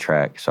on the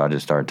track. So I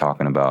just started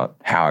talking about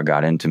how I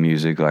got into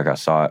music. I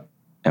saw it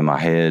in my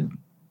head,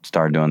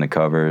 started doing the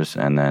covers,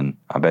 and then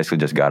I basically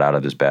just got out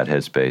of this bad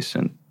headspace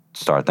and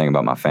started thinking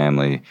about my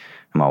family and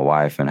my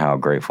wife and how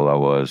grateful I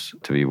was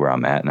to be where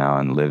I'm at now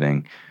and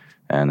living.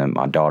 And then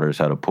my daughters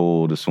had a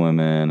pool to swim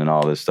in and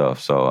all this stuff.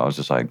 So I was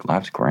just like,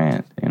 life's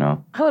grand, you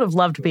know? I would have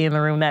loved to be in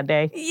the room that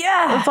day.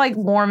 Yeah. It's like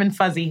warm and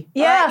fuzzy.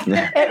 Yeah.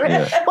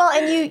 Well,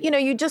 and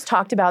you just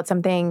talked about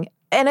something,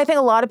 and I think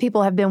a lot of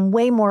people have been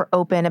way more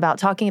open about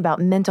talking about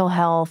mental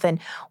health and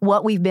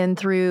what we've been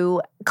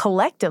through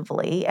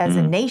collectively as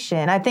a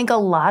nation. I think a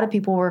lot of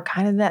people were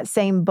kind of in that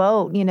same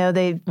boat. You know,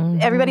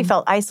 everybody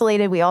felt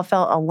isolated. We all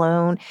felt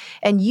alone.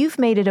 And you've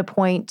made it a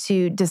point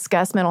to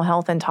discuss mental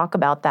health and talk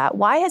about that.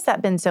 Why has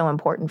that been so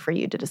important for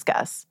you to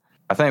discuss?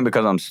 I think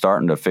because I'm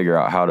starting to figure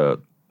out how to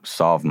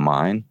solve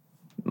mine,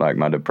 like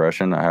my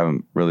depression. I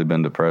haven't really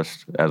been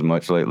depressed as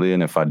much lately,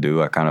 and if I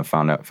do, I kind of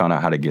found out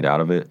how to get out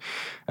of it.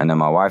 And then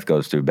my wife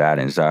goes through bad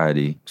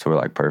anxiety, so we're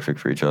like perfect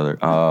for each other.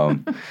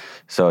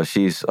 So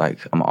she's like,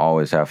 I'm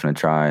always having to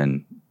try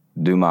and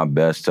do my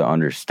best to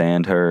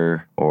understand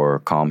her or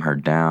calm her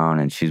down,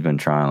 and she's been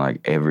trying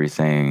like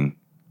everything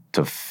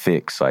to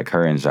fix like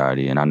her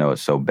anxiety. And I know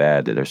it's so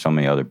bad that there's so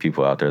many other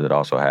people out there that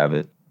also have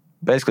it.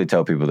 Basically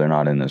tell people they're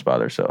not in this by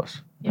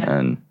themselves. Yeah.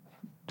 And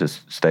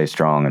just stay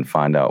strong and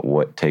find out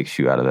what takes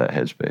you out of that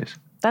headspace.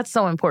 That's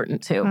so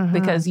important too,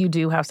 because you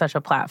do have such a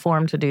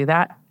platform to do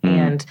that.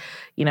 And,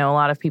 you know, a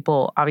lot of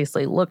people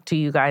obviously look to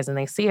you guys and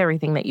they see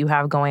everything that you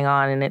have going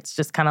on, and it's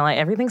just kind of like,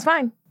 everything's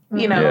fine.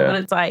 You know, but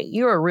it's like,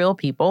 you're real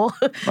people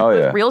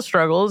with real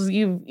struggles.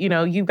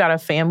 You've got a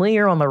family,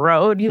 you're on the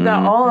road, you've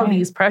got all of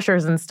these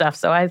pressures and stuff.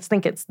 So I just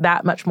think it's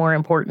that much more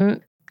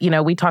important. You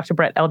know, we talked to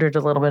Brett Eldridge a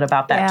little bit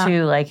about that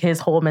too, like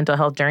his whole mental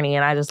health journey.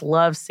 And I just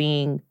love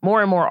seeing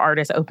more and more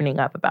artists opening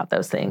up about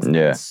those things.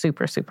 Yeah. It's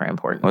super, super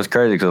important. Well, it's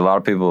crazy because a lot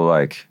of people,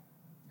 like,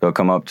 they'll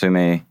come up to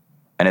me,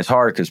 and it's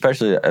hard, cause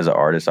especially as an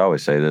artist, I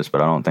always say this,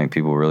 but I don't think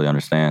people really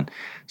understand.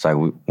 It's like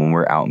when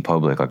we're out in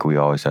public, like, we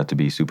always have to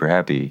be super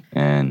happy.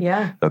 And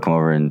they'll come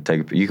over and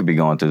you could be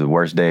going through the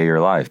worst day of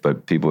your life,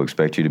 but people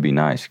expect you to be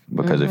nice,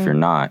 because if you're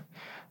not,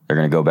 they're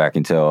going to go back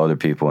and tell other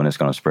people, and it's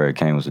going to spread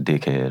Kane was a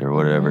dickhead or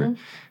whatever.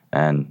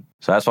 And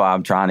so that's why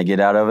I'm trying to get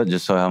out of it,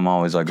 just so I'm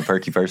always like a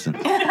perky person.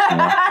 You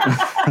know?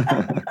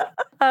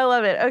 I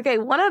love it. Okay,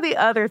 one of the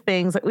other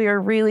things that we are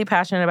really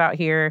passionate about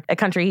here at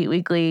Country Heat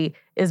Weekly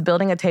is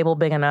building a table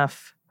big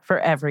enough for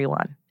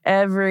everyone.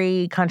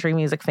 Every country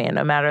music fan,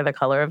 no matter the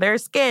color of their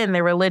skin,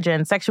 their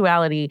religion,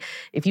 sexuality.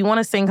 If you want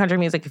to sing country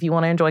music, if you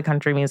want to enjoy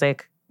country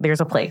music,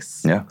 there's a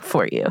place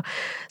for you.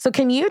 So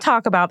can you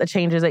talk about the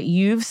changes that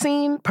you've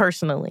seen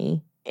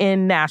personally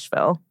in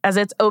Nashville as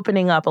it's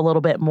opening up a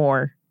little bit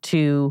more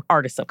to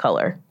artists of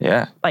color?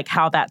 Yeah. Like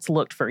how that's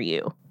looked for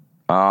you?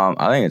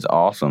 I think it's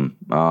awesome.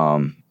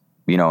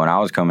 You know, when I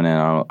was coming in,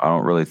 I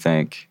don't really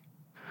think,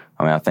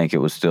 I think it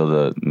was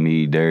still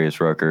me,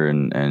 Darius Rucker,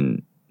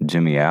 and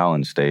Jimmy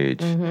Allen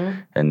stage.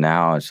 And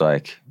now it's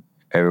like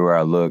everywhere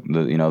I look,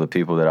 the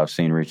people that I've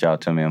seen reach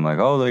out to me, I'm like,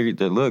 oh,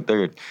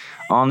 they're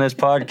on this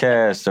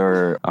podcast.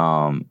 Or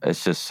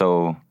it's just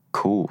so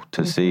cool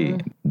to see.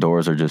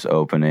 Doors are just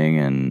opening,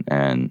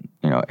 and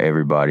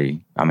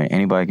everybody,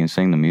 anybody can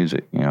sing the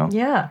music, you know?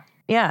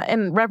 Yeah,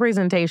 and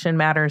representation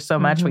matters so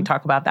much. We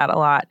talk about that a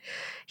lot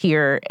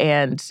here.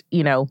 And,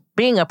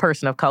 being a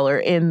person of color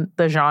in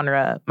the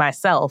genre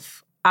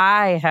myself,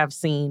 I have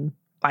seen,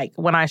 like,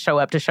 when I show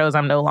up to shows,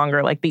 I'm no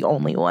longer, like, the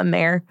only one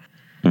there,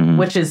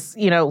 which is,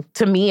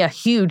 to me, a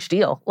huge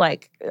deal.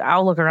 Like,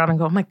 I'll look around and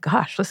go, oh, my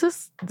gosh, this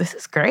is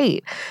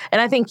great.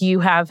 And I think you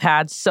have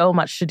had so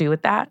much to do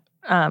with that.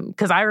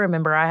 Because I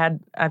remember I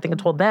think I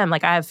told them,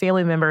 like, I have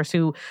family members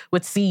who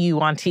would see you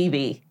on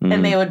TV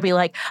and they would be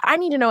like, I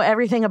need to know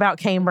everything about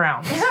Kane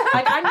Brown.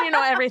 Like, I need to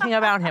know everything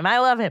about him. I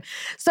love him.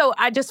 So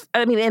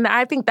and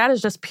I think that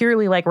is just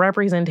purely like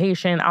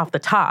representation off the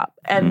top.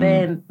 And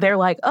then they're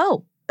like,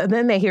 oh, and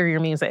then they hear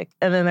your music.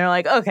 And then they're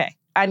like, okay,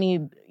 I'm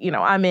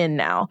in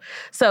now.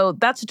 So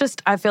that's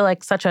just, I feel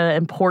like, such an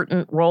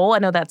important role. I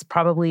know that's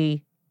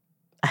probably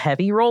a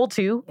heavy role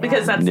too,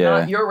 because that's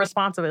not your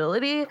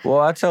responsibility. Well,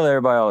 I tell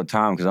everybody all the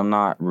time, because I'm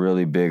not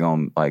really big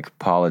on like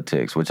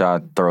politics, which I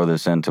throw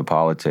this into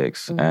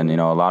politics. And,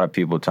 a lot of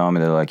people tell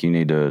me, they're like, you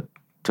need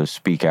to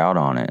speak out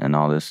on it and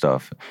all this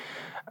stuff.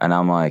 And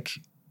I'm like,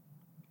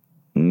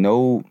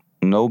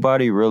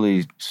 nobody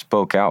really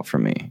spoke out for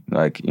me.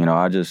 Like,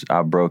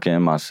 I broke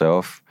in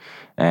myself.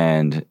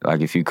 And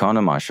like, if you come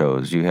to my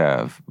shows, you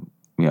have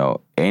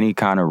any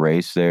kind of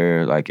race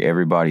there, like,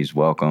 everybody's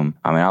welcome.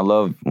 I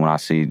love when I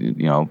see,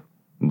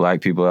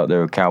 black people out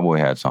there with cowboy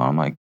hats on. I'm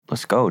like,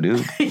 let's go,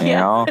 dude.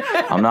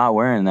 I'm not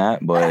wearing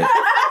that, but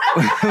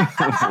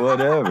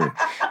whatever.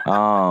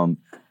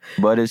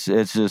 But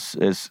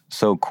it's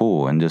so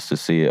cool, and just to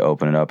see it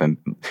open it up. And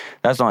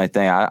that's the only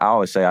thing. I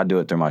always say I do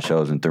it through my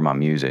shows and through my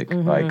music,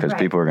 like, because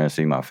people are going to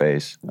see my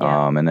face.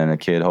 And then a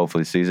kid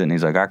hopefully sees it and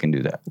he's like, I can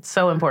do that. It's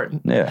so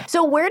important. Yeah.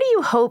 So where do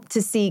you hope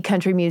to see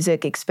country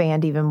music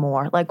expand even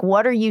more? Like,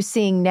 what are you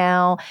seeing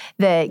now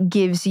that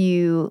gives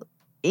you,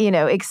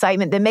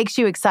 excitement, that makes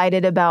you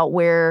excited about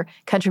where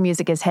country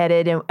music is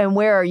headed? And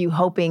where are you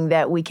hoping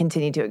that we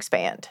continue to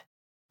expand?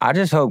 I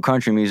just hope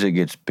country music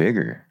gets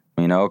bigger.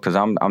 you know, because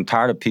I'm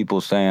tired of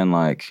people saying,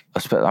 like,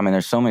 I mean,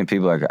 there's so many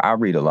people, like, I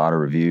read a lot of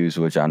reviews,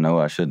 which I know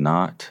I should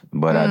not,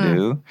 but I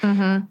do.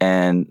 Mm-hmm.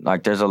 And,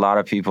 like, there's a lot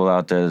of people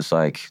out there that's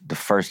like, the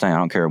first thing, I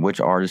don't care which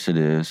artist it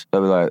is,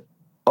 they'll be like,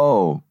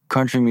 oh,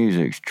 country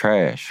music's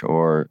trash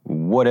or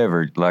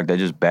whatever. Like, they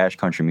just bash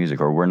country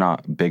music, or we're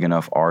not big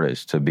enough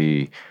artists to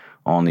be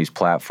on these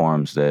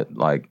platforms that,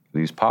 like,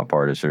 these pop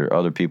artists or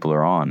other people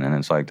are on. And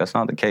it's like, that's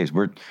not the case.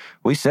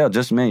 We sell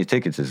just as many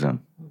tickets as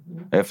them,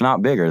 if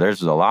not bigger.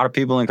 There's a lot of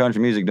people in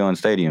country music doing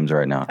stadiums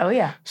right now. Oh,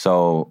 yeah.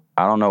 So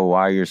I don't know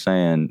why you're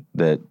saying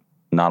that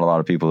not a lot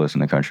of people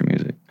listen to country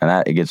music.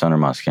 And it gets under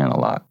my skin a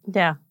lot.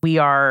 Yeah. We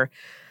are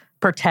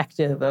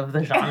protective of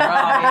the genre,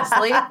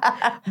 obviously.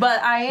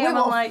 But I am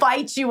we will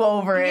fight you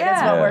over it,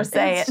 is what we're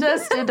saying.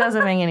 It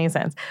doesn't make any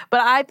sense.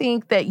 But I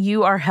think that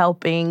you are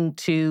helping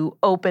to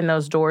open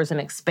those doors and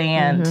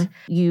expand.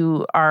 Mm-hmm.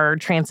 You are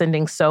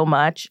transcending so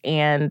much.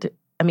 And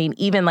I mean,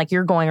 even like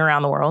you're going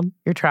around the world,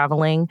 you're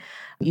traveling.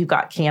 You've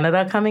got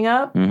Canada coming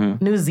up,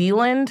 New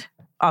Zealand,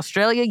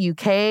 Australia,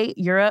 UK,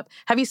 Europe.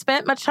 Have you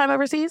spent much time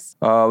overseas?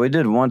 We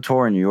did one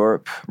tour in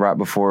Europe right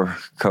before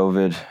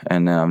COVID,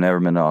 and then I've never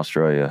been to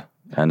Australia.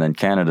 And then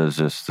Canada's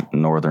just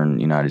northern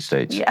United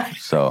States. Yeah.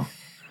 So.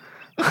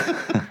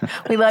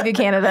 We love you,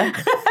 Canada.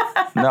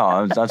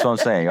 No, that's what I'm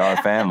saying. Our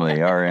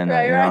family are in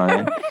it, you know what I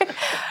mean?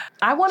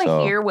 I want to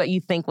hear what you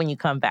think when you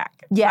come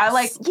back. Yeah. I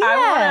want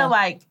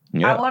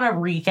to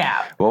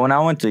recap. Well, when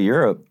I went to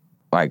Europe,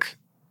 like,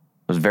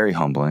 it was very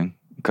humbling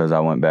because I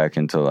went back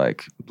into,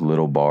 like,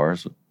 little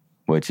bars,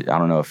 which I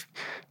don't know if,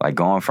 like,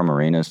 going from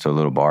arenas to a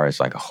little bar is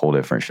like a whole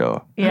different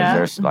show. Yeah.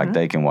 There's, like,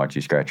 they can watch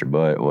you scratch your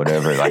butt,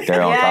 whatever. Like,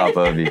 they're on top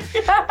of you.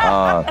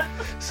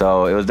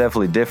 So it was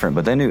definitely different.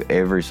 But they knew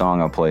every song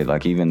I played,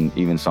 like,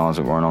 even songs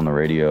that weren't on the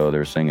radio, they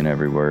were singing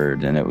every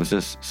word. And it was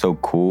just so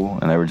cool.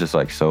 And they were just,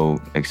 like, so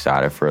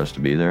excited for us to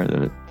be there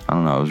that I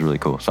don't know, it was really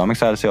cool. So I'm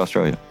excited to see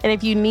Australia. And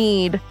if you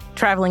need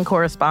traveling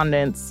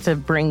correspondents to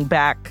bring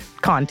back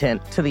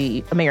content to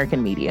the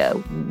American media,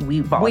 we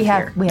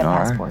volunteer. We have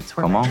passports.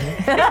 Right. Come on.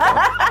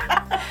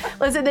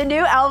 Listen, the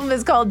new album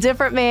is called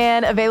Different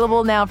Man,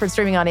 available now for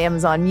streaming on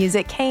Amazon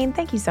Music. Kane,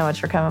 thank you so much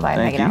for coming by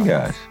and hanging out with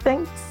us.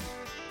 Thanks.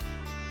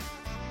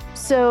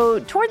 So,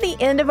 toward the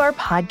end of our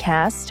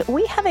podcast,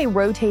 we have a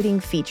rotating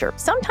feature.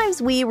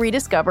 Sometimes we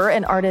rediscover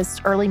an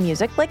artist's early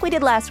music, like we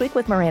did last week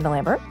with Miranda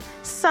Lambert.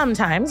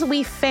 Sometimes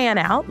we fan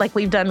out, like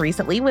we've done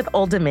recently with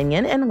Old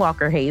Dominion and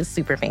Walker Hayes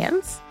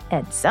superfans.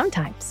 And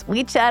sometimes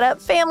we chat up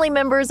family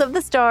members of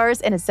the stars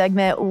in a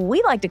segment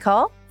we like to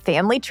call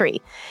Family Tree.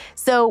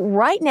 So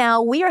right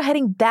now, we are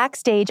heading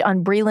backstage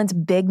on Breland's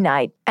big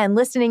night and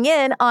listening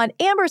in on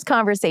Amber's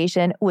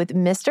conversation with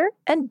Mr.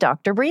 and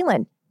Dr.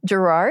 Breland,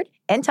 Gerard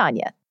and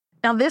Tanya.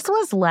 Now, this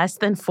was less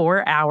than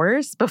 4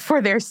 hours before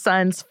their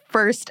son's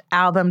first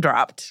album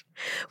dropped.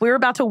 We were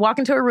about to walk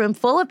into a room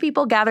full of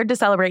people gathered to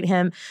celebrate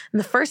him, and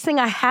the first thing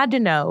I had to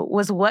know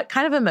was what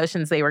kind of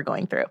emotions they were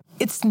going through.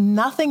 It's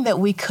nothing that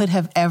we could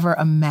have ever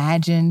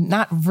imagined.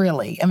 Not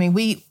really. I mean,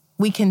 we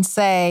can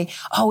say,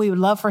 oh, we would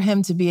love for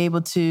him to be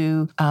able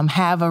to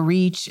have a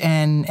reach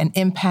and an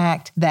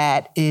impact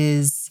that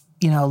is,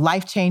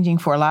 life-changing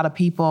for a lot of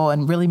people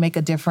and really make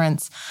a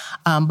difference.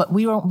 But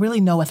we don't really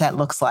know what that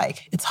looks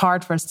like. It's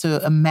hard for us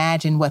to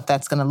imagine what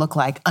that's going to look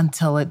like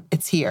until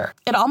it's here.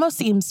 It almost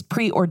seems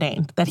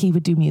preordained that he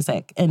would do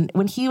music. And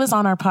when he was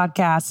on our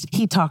podcast,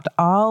 he talked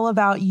all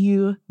about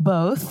you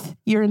both,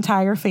 your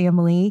entire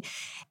family.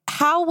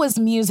 How was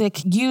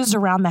music used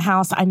around the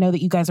house? I know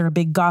that you guys are a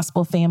big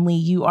gospel family.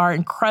 You are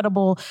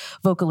incredible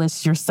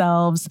vocalists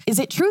yourselves. Is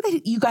it true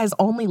that you guys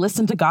only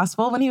listened to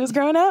gospel when he was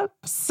growing up?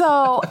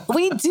 So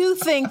we do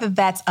think that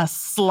that's a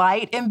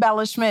slight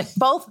embellishment,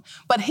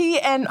 but he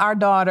and our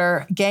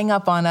daughter gang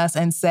up on us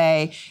and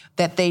say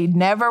that they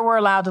never were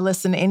allowed to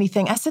listen to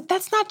anything. I said,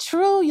 that's not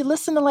true. You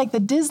listen to like the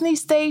Disney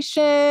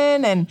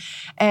station and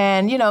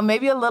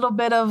maybe a little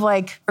bit of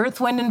like Earth,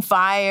 Wind and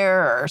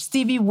Fire or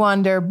Stevie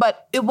Wonder,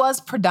 but it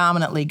was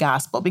predominantly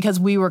gospel because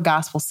we were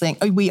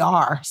we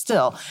are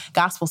still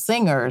gospel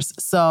singers.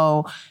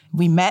 So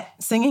we met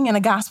singing in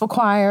a gospel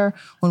choir.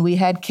 When we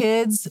had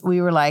kids,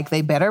 we were like,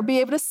 they better be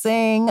able to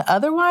sing.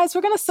 Otherwise,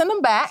 we're going to send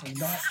them back.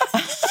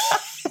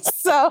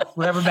 So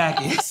whoever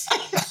back is.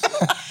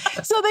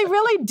 So they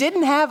really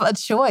didn't have a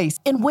choice.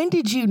 And when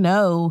did you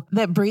know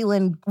that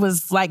Breland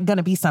was like going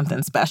to be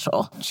something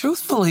special?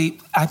 Truthfully,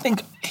 I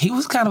think he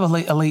was kind of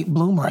a late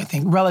bloomer, I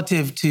think,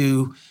 relative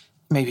to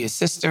maybe his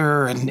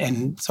sister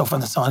and so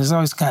forth and so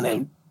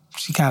on.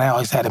 She kind of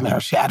always had him in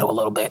her shadow a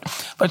little bit.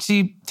 But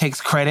she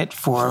takes credit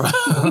for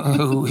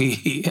who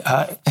he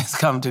has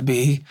come to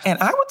be. And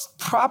I would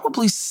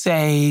probably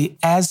say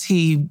as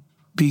he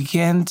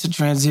began to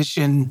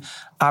transition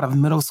out of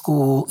middle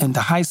school into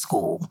high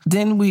school,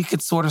 then we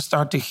could sort of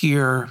start to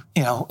hear,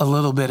 a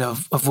little bit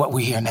of what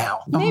we hear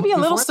now. Maybe a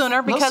little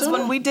sooner, because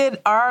when we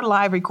did our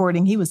live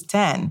recording, he was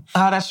 10.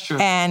 Oh, that's true.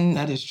 And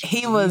that is true.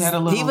 He had a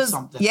little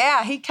something.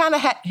 Yeah,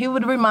 he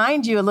would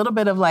remind you a little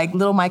bit of like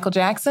little Michael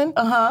Jackson.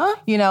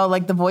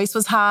 Like the voice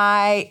was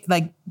high,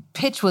 like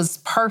pitch was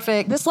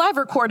perfect. This live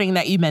recording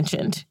that you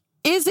mentioned,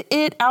 Is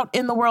it out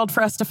in the world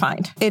for us to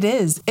find? It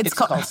is. It's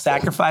called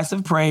Sacrifice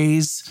of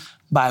Praise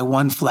by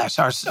One Flesh.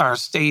 Our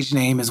stage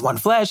name is One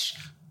Flesh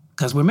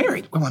because we're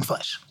married. We're one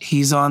flesh.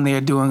 He's on there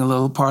doing a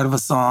little part of a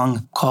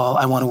song called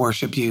I Want to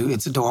Worship You.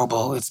 It's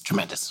adorable. It's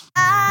tremendous.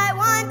 I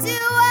want to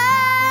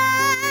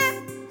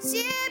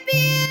worship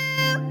you,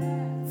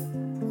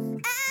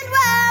 and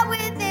while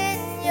within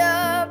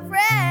your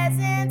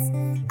presence,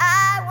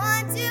 I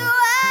want to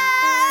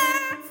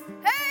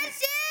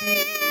worship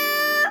you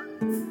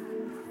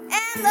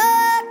and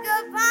look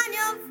upon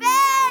your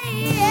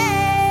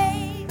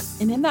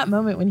face. And in that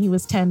moment when he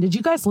was 10, did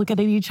you guys look at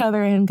each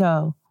other and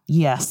go,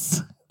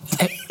 yes?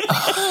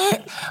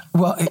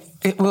 Well,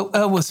 it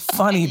was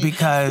funny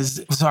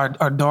because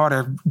our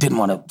daughter didn't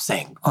want to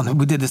sing.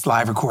 We did this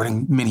live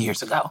recording many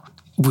years ago.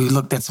 We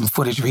looked at some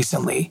footage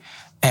recently,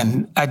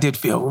 and I did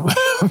feel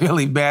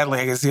really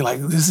badly. I could see, like,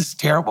 this is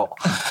terrible.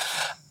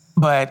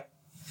 But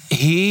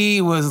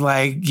he was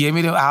like,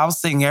 I'll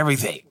sing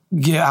everything.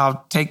 Yeah,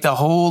 I'll take the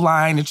whole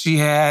line that she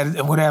had,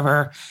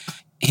 whatever.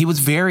 He was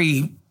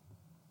very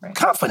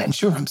confident,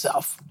 sure of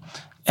himself.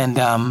 And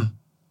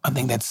I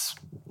think that's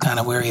kind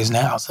of where he is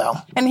now, so.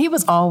 And there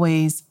was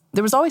always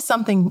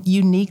something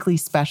uniquely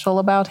special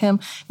about him.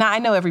 Now, I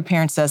know every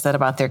parent says that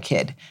about their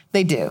kid.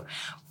 They do.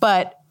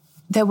 But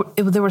there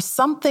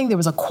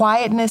was a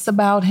quietness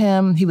about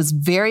him. He was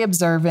very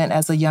observant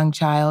as a young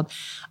child.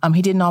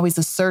 He didn't always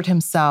assert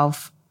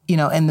himself,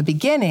 in the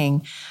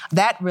beginning.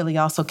 That really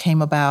also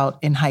came about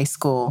in high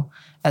school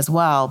as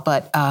well.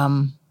 But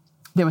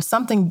there was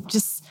something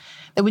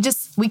that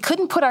we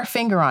couldn't put our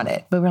finger on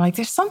it, but we're like,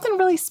 there's something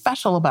really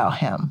special about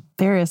him.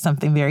 There is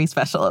something very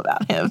special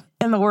about him,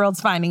 and the world's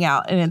finding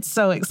out, and it's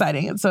so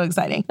exciting. It's so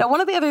exciting. Now,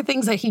 one of the other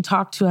things that he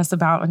talked to us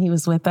about when he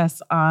was with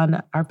us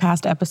on our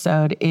past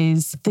episode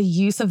is the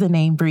use of the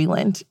name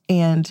Breland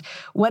and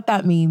what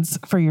that means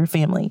for your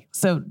family.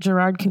 So,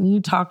 Gerard, can you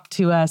talk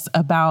to us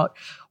about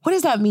what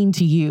does that mean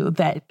to you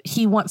that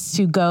he wants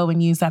to go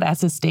and use that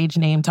as his stage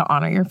name to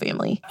honor your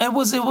family? It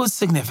was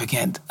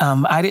significant.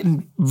 I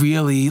didn't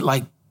really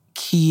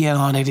key in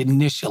on it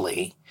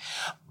initially,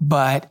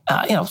 but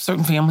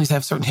certain families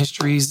have certain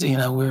histories.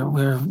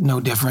 We're no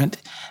different,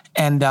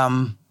 and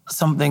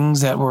some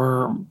things that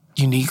were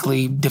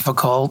uniquely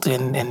difficult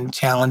and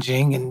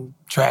challenging and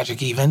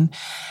tragic even.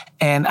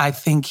 And I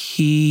think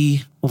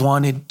he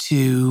wanted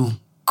to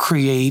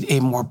create a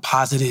more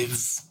positive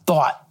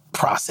thought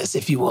process,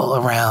 if you will,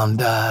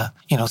 around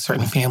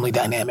certain family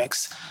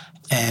dynamics.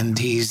 And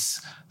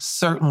he's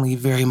certainly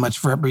very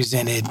much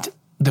represented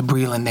the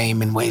Breland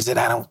name in ways that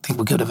I don't think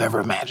we could have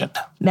ever imagined.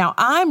 Now,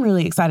 I'm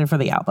really excited for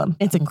the album.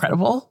 It's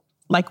incredible,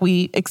 like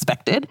we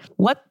expected.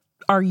 What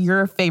are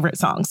your favorite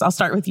songs? I'll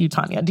start with you,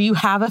 Tanya. Do you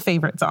have a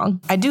favorite song?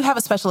 I do have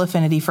a special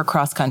affinity for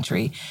Cross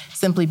Country,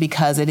 simply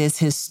because it is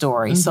his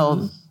story. Mm-hmm.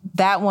 So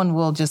that one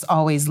will just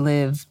always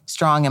live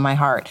strong in my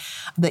heart.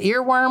 The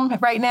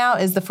earworm right now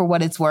is the For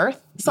What It's Worth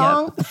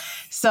song. Yep.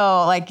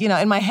 So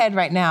in my head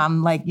right now,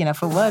 I'm like,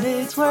 for what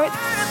it's worth.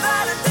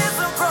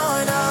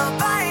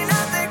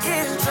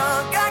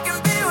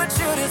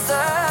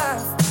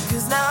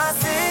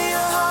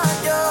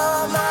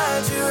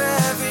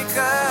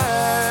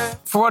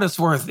 For What It's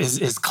Worth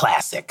is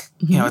classic.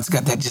 Mm-hmm. It's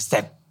got that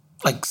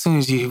as soon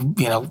as you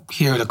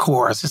hear the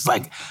chorus, it's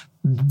like,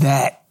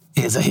 that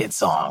is a hit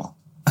song.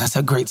 That's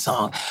a great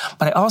song.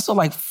 But I also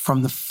like,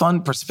 from the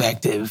fun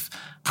perspective,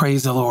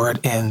 Praise the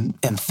Lord and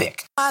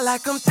Thick. I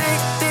like them thick,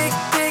 thick,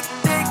 thick,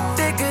 thick,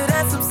 thicker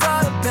than some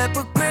salt and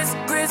pepper.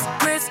 Grits,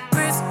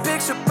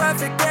 picture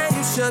perfect, and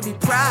you should be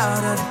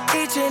proud of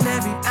each and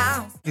every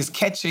ounce. It's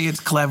catchy, it's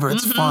clever,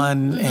 it's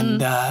fun,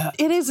 and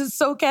it is. It's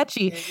so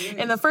catchy.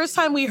 And the first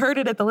time we heard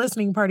it at the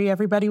listening party,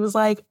 everybody was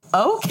like,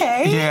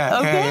 "Okay,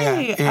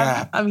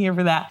 yeah. I'm here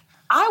for that."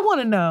 I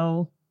want to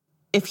know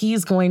if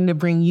he's going to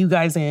bring you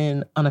guys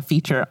in on a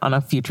future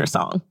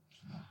song.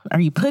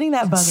 Are you putting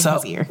that bug in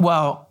his ear?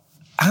 Well,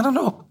 I don't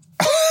know.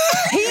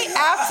 He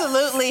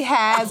absolutely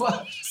has.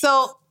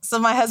 So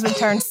my husband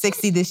turned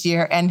 60 this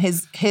year, and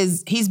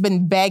he's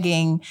been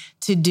begging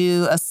to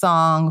do a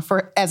song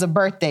as a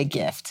birthday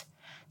gift.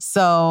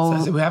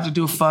 So we have to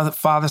do a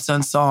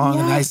father-son song,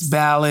 yes. A nice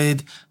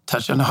ballad,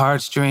 touch on the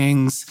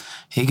heartstrings.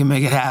 He can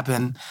make it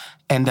happen.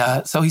 And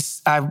so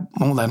I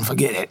won't let him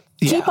forget it.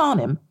 Yeah. Keep on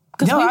him.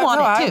 Because we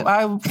want it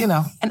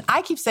too. And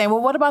I keep saying,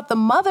 well, what about the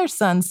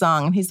mother-son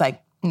song? And he's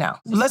like, no.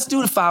 Let's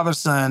do the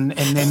father-son,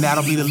 and then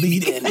that'll be the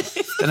lead-in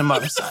to the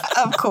mother-son.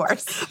 Of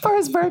course. For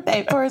his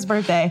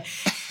birthday.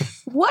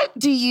 What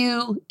do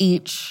you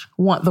each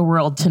want the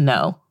world to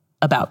know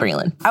about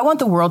Breland? I want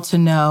the world to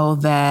know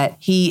that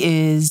he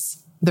is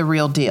the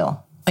real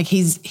deal. Like,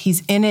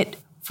 he's in it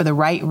for the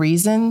right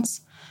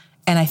reasons,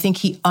 and I think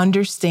he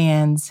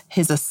understands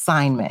his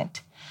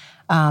assignment.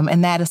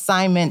 And that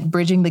assignment,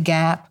 bridging the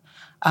gap,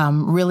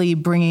 really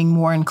bringing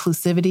more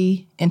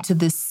inclusivity into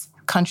this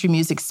country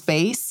music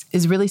space,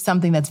 is really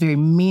something that's very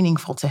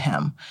meaningful to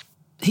him.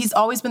 He's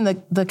always been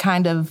the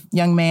kind of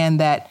young man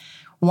that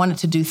wanted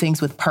to do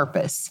things with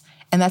purpose.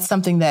 And that's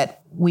something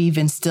that we've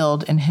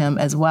instilled in him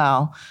as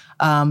well,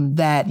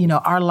 that,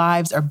 our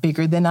lives are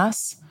bigger than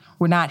us.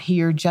 We're not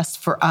here just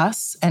for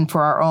us and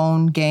for our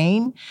own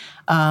gain.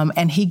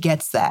 And he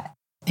gets that.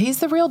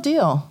 He's the real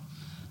deal.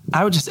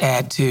 I would just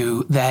add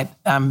to that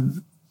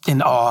I'm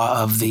in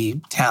awe of the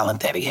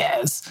talent that he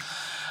has,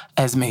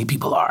 as many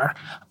people are.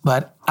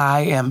 But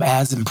I am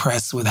as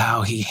impressed with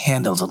how he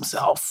handles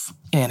himself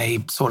in a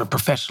sort of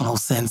professional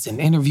sense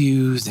in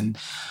interviews and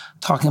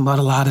talking about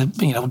a lot of,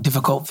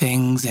 difficult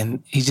things.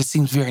 And he just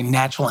seems very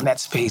natural in that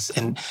space.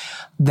 And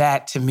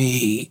that, to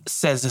me,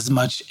 says as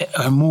much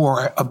or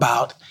more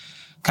about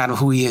kind of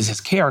who he is,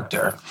 his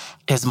character,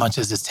 as much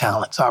as his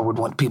talent. So I would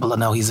want people to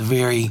know he's a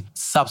very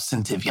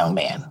substantive young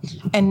man.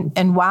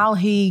 And while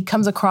he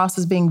comes across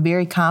as being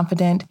very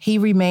confident, he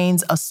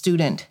remains a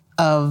student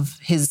of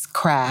his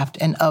craft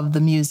and of the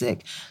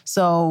music.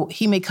 So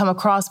he may come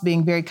across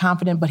being very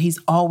confident, but he's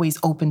always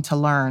open to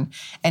learn,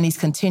 and he's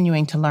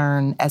continuing to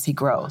learn as he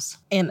grows.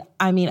 And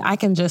I mean, I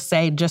can just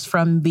say, just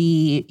from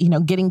the,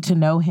 getting to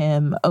know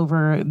him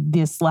over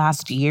this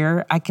last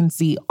year, I can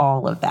see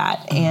all of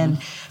that. Mm-hmm. And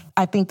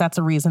I think that's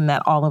a reason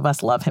that all of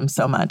us love him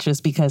so much, is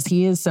because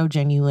he is so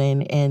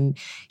genuine, and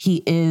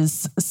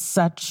he's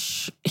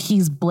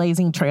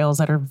blazing trails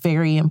that are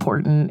very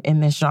important in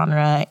this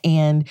genre,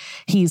 and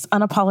he's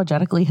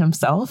unapologetically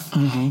himself.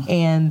 Mm-hmm.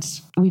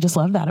 And we just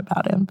love that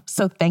about him.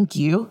 So thank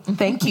you.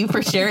 Thank you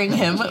for sharing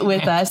him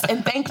with us.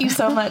 And thank you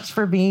so much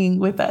for being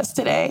with us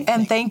today.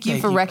 And thank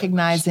you for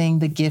recognizing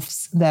the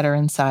gifts that are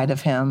inside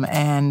of him,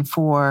 and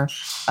for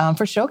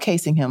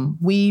showcasing him.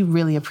 We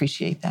really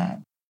appreciate that.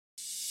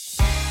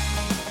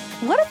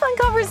 What a fun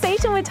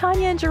conversation with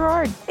Tanya and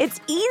Gerard. It's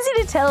easy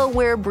to tell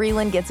where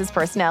Breland gets his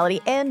personality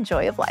and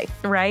joy of life.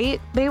 Right?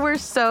 They were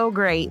so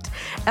great.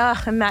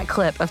 And that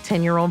clip of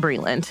 10-year-old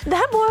Breland.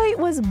 That boy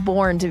was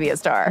born to be a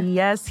star.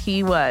 Yes,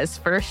 he was,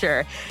 for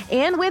sure.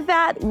 And with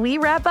that, we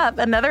wrap up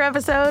another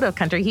episode of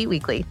Country Heat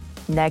Weekly.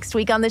 Next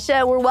week on the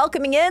show, we're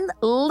welcoming in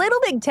Little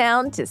Big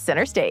Town to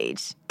center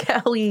stage.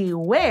 Kelly,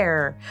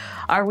 where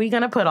are we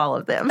going to put all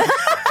of them?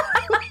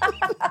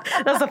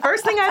 That's the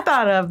first thing I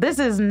thought of. This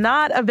is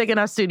not a big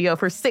enough studio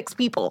for 6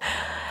 people.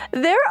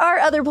 There are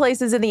other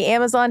places in the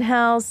Amazon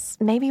house.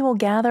 Maybe we'll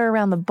gather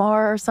around the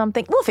bar or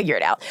something. We'll figure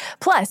it out.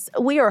 Plus,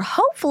 we are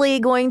hopefully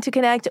going to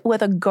connect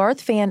with a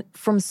Garth fan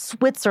from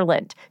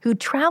Switzerland who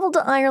traveled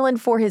to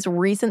Ireland for his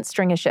recent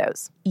string of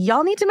shows.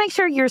 Y'all need to make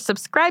sure you're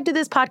subscribed to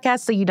this podcast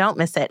so you don't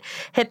miss it.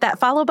 Hit that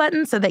follow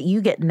button so that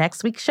you get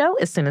next week's show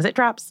as soon as it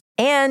drops.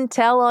 And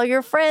tell all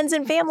your friends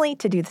and family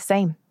to do the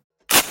same.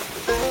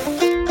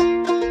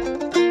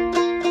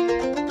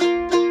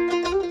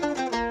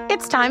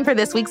 It's time for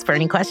this week's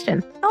Fernie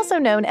question. Also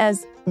known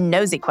as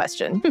Nosy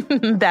Question.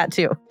 That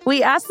too.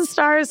 We asked the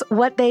stars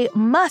what they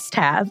must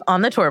have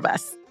on the tour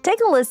bus. Take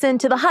a listen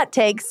to the hot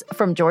takes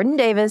from Jordan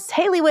Davis,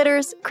 Haley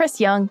Witters, Chris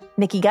Young,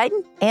 Nikki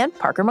Guyton, and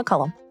Parker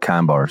McCullum.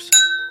 Kind bars.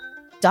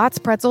 Dots,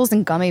 pretzels,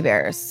 and gummy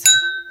bears.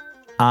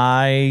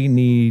 I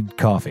need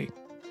coffee.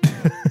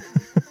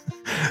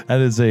 That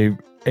is a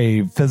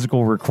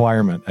physical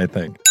requirement, I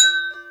think.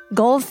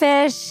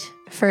 Goldfish,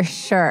 for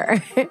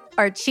sure.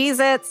 Or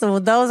Cheez-Its, so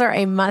those are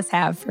a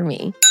must-have for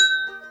me.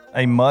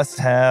 A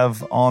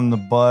must-have on the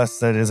bus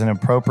that is an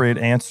appropriate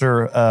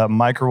answer,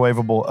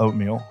 microwavable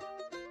oatmeal.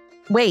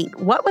 Wait,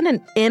 what would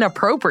an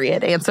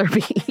inappropriate answer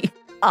be?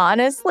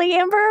 Honestly,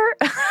 Amber,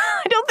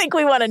 I don't think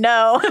we want to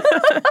know.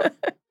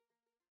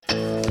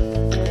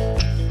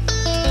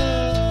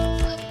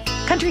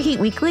 Country Heat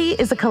Weekly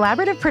is a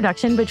collaborative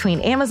production between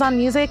Amazon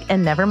Music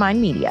and Nevermind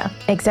Media.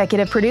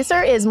 Executive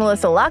producer is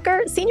Melissa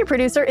Locker. Senior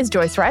producer is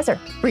Joyce Reiser.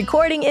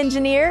 Recording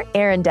engineer,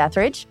 Aaron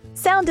Dethridge.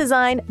 Sound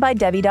design by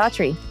Debbie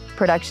Daughtry.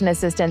 Production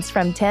assistants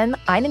from Ten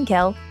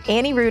Einenkel,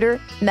 Annie Reuter,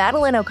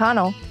 Madeline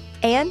O'Connell,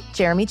 and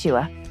Jeremy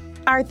Chua.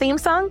 Our theme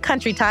song,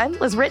 Country Time,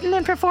 was written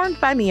and performed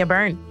by Mia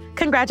Byrne.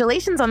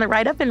 Congratulations on the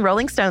write-up in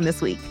Rolling Stone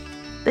this week.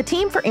 The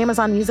team for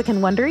Amazon Music and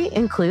Wondery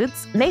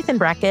includes Nathan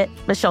Brackett,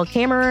 Michelle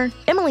Kammerer,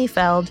 Emily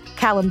Feld,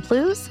 Callum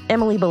Plews,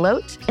 Emily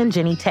Belote, and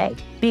Jenny Tay.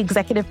 The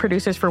executive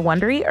producers for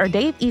Wondery are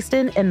Dave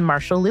Easton and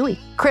Marshall Louie.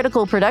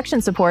 Critical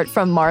production support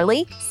from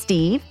Marley,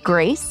 Steve,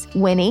 Grace,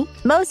 Winnie,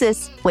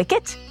 Moses,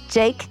 Wicket,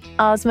 Jake,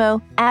 Osmo,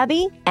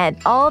 Abby, and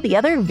all the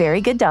other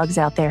very good dogs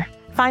out there.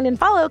 Find and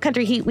follow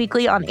Country Heat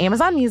Weekly on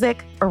Amazon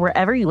Music or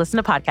wherever you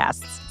listen to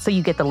podcasts, so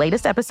you get the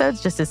latest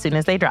episodes just as soon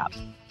as they drop.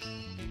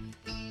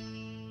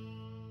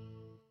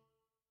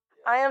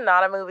 I am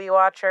not a movie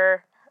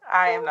watcher.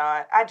 I am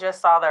not. I just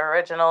saw the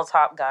original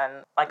Top Gun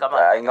like a month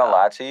ago. I ain't gonna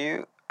lie to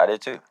you. I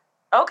did too.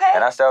 Okay.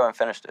 And I still haven't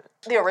finished it.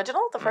 The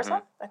original? The first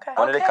one? Okay.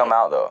 When did it come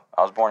out, though?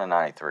 I was born in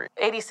 93.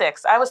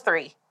 86. I was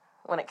 3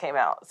 when it came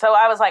out. So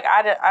I was like,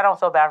 I don't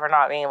feel bad for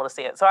not being able to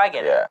see it. So I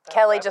get it.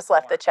 Kelly just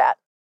left the chat.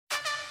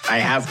 I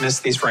have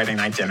missed these Friday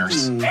night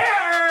dinners. Hey,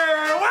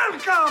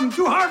 welcome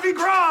to Harvey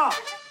Graw.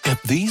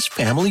 At these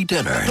family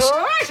dinners,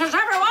 Gracious,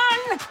 everyone!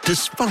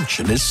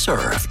 dysfunction is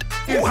served.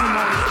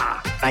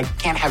 I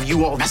can't have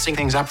you all messing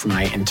things up for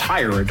my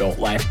entire adult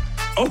life.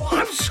 Oh,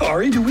 I'm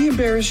sorry. Do we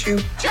embarrass you?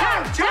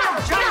 Jump,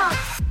 jump, jump!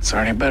 It's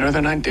already better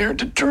than I dared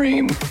to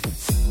dream.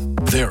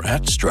 They're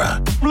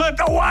extra. Let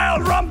the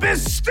wild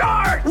rumpus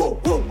start!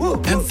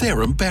 And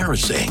they're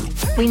embarrassing.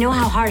 We know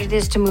how hard it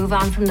is to move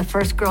on from the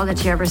first girl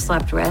that you ever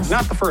slept with.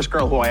 Not the first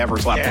girl who I ever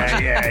slept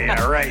with.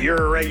 Yeah, right.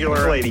 You're a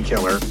regular lady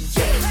killer.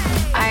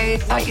 I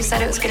thought you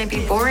said it was going to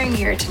be boring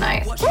here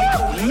tonight.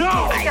 No!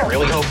 I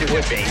really hoped it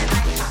would be.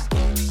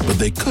 But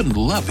they couldn't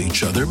love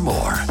each other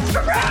more.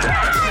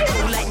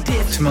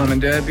 It's Mom and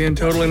Dad being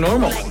totally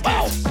normal.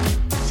 Wow.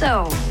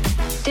 So,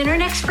 dinner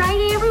next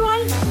Friday,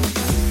 everyone?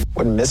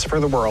 Wouldn't miss it for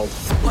the world.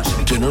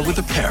 Dinner with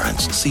the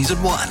Parents,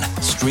 Season 1.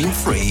 Stream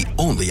free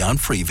only on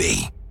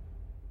Freevee.